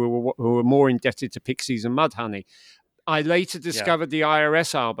Nirvana, who were more indebted to Pixies and Mudhoney. I later discovered the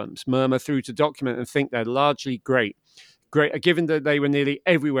IRS albums, Murmur Through to Document, and think they're largely great. Given that they were nearly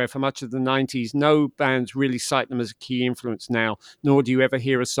everywhere for much of the 90s, no bands really cite them as a key influence now, nor do you ever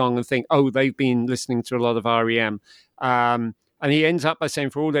hear a song and think, oh, they've been listening to a lot of R.E.M. And he ends up by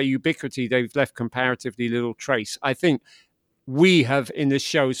saying, for all their ubiquity, they've left comparatively little trace. I think we have in this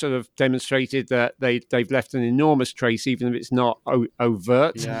show sort of demonstrated that they've left an enormous trace, even if it's not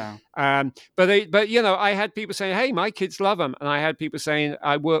overt. Yeah. But I had people saying, "Hey, my kids love them," and I had people saying,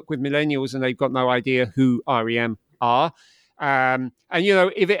 "I work with millennials and they've got no idea who R.E.M. are." And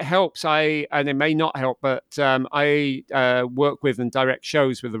if it helps, and it may not help, but I work with and direct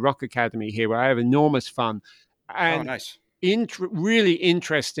shows with the Rock Academy here, where I have enormous fun. And nice. Really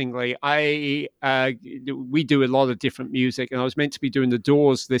interestingly, we do a lot of different music, and I was meant to be doing the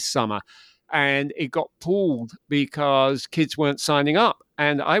Doors this summer, and it got pulled because kids weren't signing up.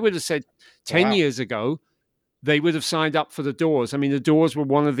 And I would have said 10 years ago, they would have signed up for the Doors. I mean, the Doors were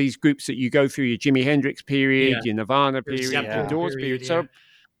one of these groups that you go through your Jimi Hendrix period, your Nirvana period, your Doors period. So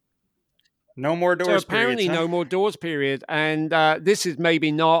no more Doors. So apparently, no more Doors period. And this is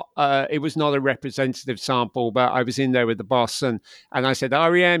maybe not. It was not a representative sample, but I was in there with the boss, and I said,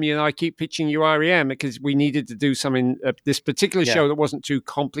 R.E.M. I keep pitching you R.E.M. because we needed to do something. This particular show that wasn't too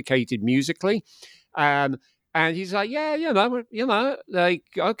complicated musically. And he's like, like,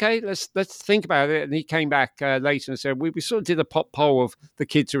 okay, let's think about it. And he came back later and said, we sort of did a pop poll of the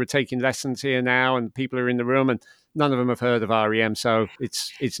kids who are taking lessons here now, and people are in the room, and none of them have heard of R.E.M., so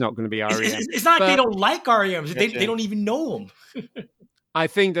it's not going to be R.E.M. It's not like they don't like R.E.M. They don't even know them. I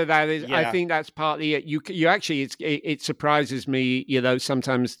think that is. Yeah. I think that's partly it. You actually, it surprises me,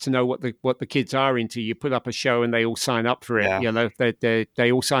 sometimes to know what the kids are into. You put up a show and they all sign up for it. Yeah.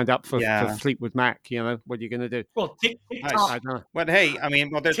 They all signed up for Fleetwood Mac. What are you going to do? Well, TikTok. I don't know. But hey, I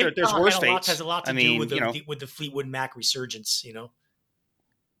mean, there's worse fates. Has a lot to do with the Fleetwood Mac resurgence.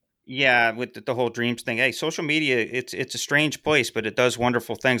 Yeah, with the whole dreams thing. Hey, social media, it's a strange place, but it does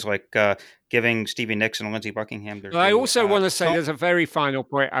wonderful things like giving Stevie Nicks and Lindsey Buckingham their I also want to say there's a very final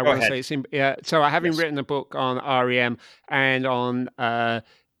point I want to say. So I haven't written a book on R.E.M. and on other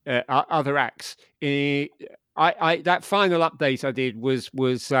acts. That final update I did was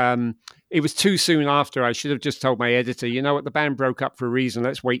it was too soon after. I should have just told my editor, what, the band broke up for a reason.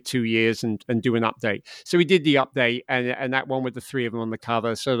 Let's wait 2 years and do an update. So we did the update, and that one with the three of them on the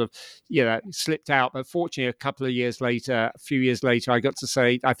cover sort of, slipped out. But fortunately, a few years later, I got to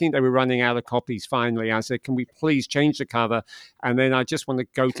say, I think they were running out of copies finally. I said, can we please change the cover? And then I just want to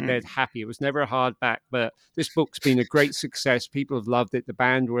go to bed happy. It was never a hardback, but this book's been a great success. People have loved it. The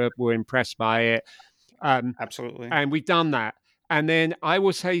band were impressed by it. Absolutely. And we've done that. And then I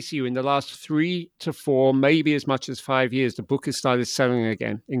will say to you, in the last 3 to 4, maybe as much as 5 years, the book has started selling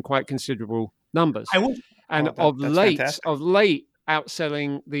again in quite considerable numbers. and That's fantastic. of late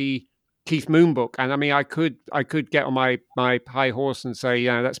outselling the Keith Moon book. And I mean, I could get on my high horse and say,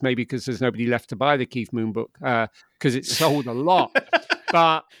 yeah, that's maybe because there's nobody left to buy the Keith Moon book, because it's sold a lot.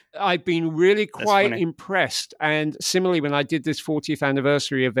 But I've been really quite impressed. And similarly, when I did this 40th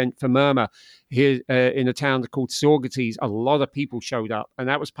anniversary event for Murmur here in a town called Saugerties, a lot of people showed up. And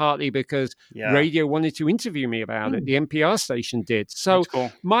that was partly because radio wanted to interview me about it. The NPR station did. So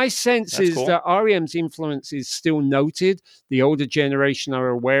my sense is that R.E.M's influence is still noted. The older generation are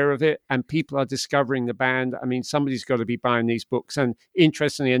aware of it, and people are discovering the band. I mean, somebody's got to be buying these books. And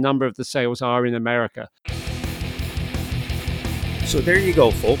interestingly, a number of the sales are in America. So there you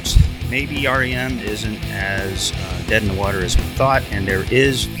go, folks. Maybe R.E.M. isn't as dead in the water as we thought, and there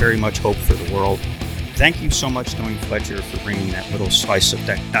is very much hope for the world. Thank you so much, Tony Fletcher, for bringing that little slice of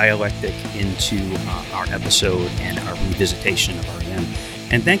dialectic into our episode and our revisitation of R.E.M.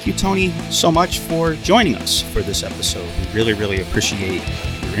 And thank you, Tony, so much for joining us for this episode. We really, really appreciate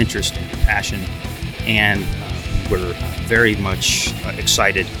your interest and your passion, and we're very much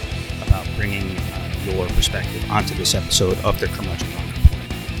excited about bringing your perspective onto this episode of the Curmudgeon Rock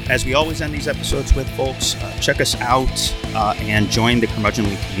Report. As we always end these episodes with, folks, check us out and join the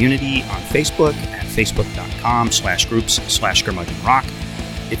Curmudgeonly community on Facebook at facebook.com/groups/curmudgeonrock.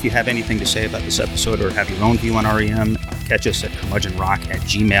 If you have anything to say about this episode or have your own view on R.E.M., catch us at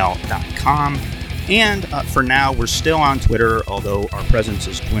curmudgeonrock@gmail.com. And for now, we're still on Twitter, although our presence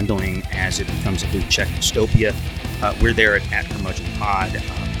is dwindling as it becomes a blue check dystopia. We're there at @curmudgeonpod.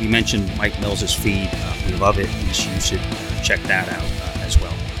 We mentioned Mike Mills's feed. We love it. You should check that out as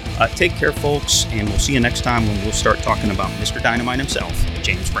well. Take care, folks, and we'll see you next time when we'll start talking about Mr. Dynamite himself,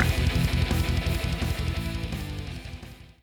 James Brown.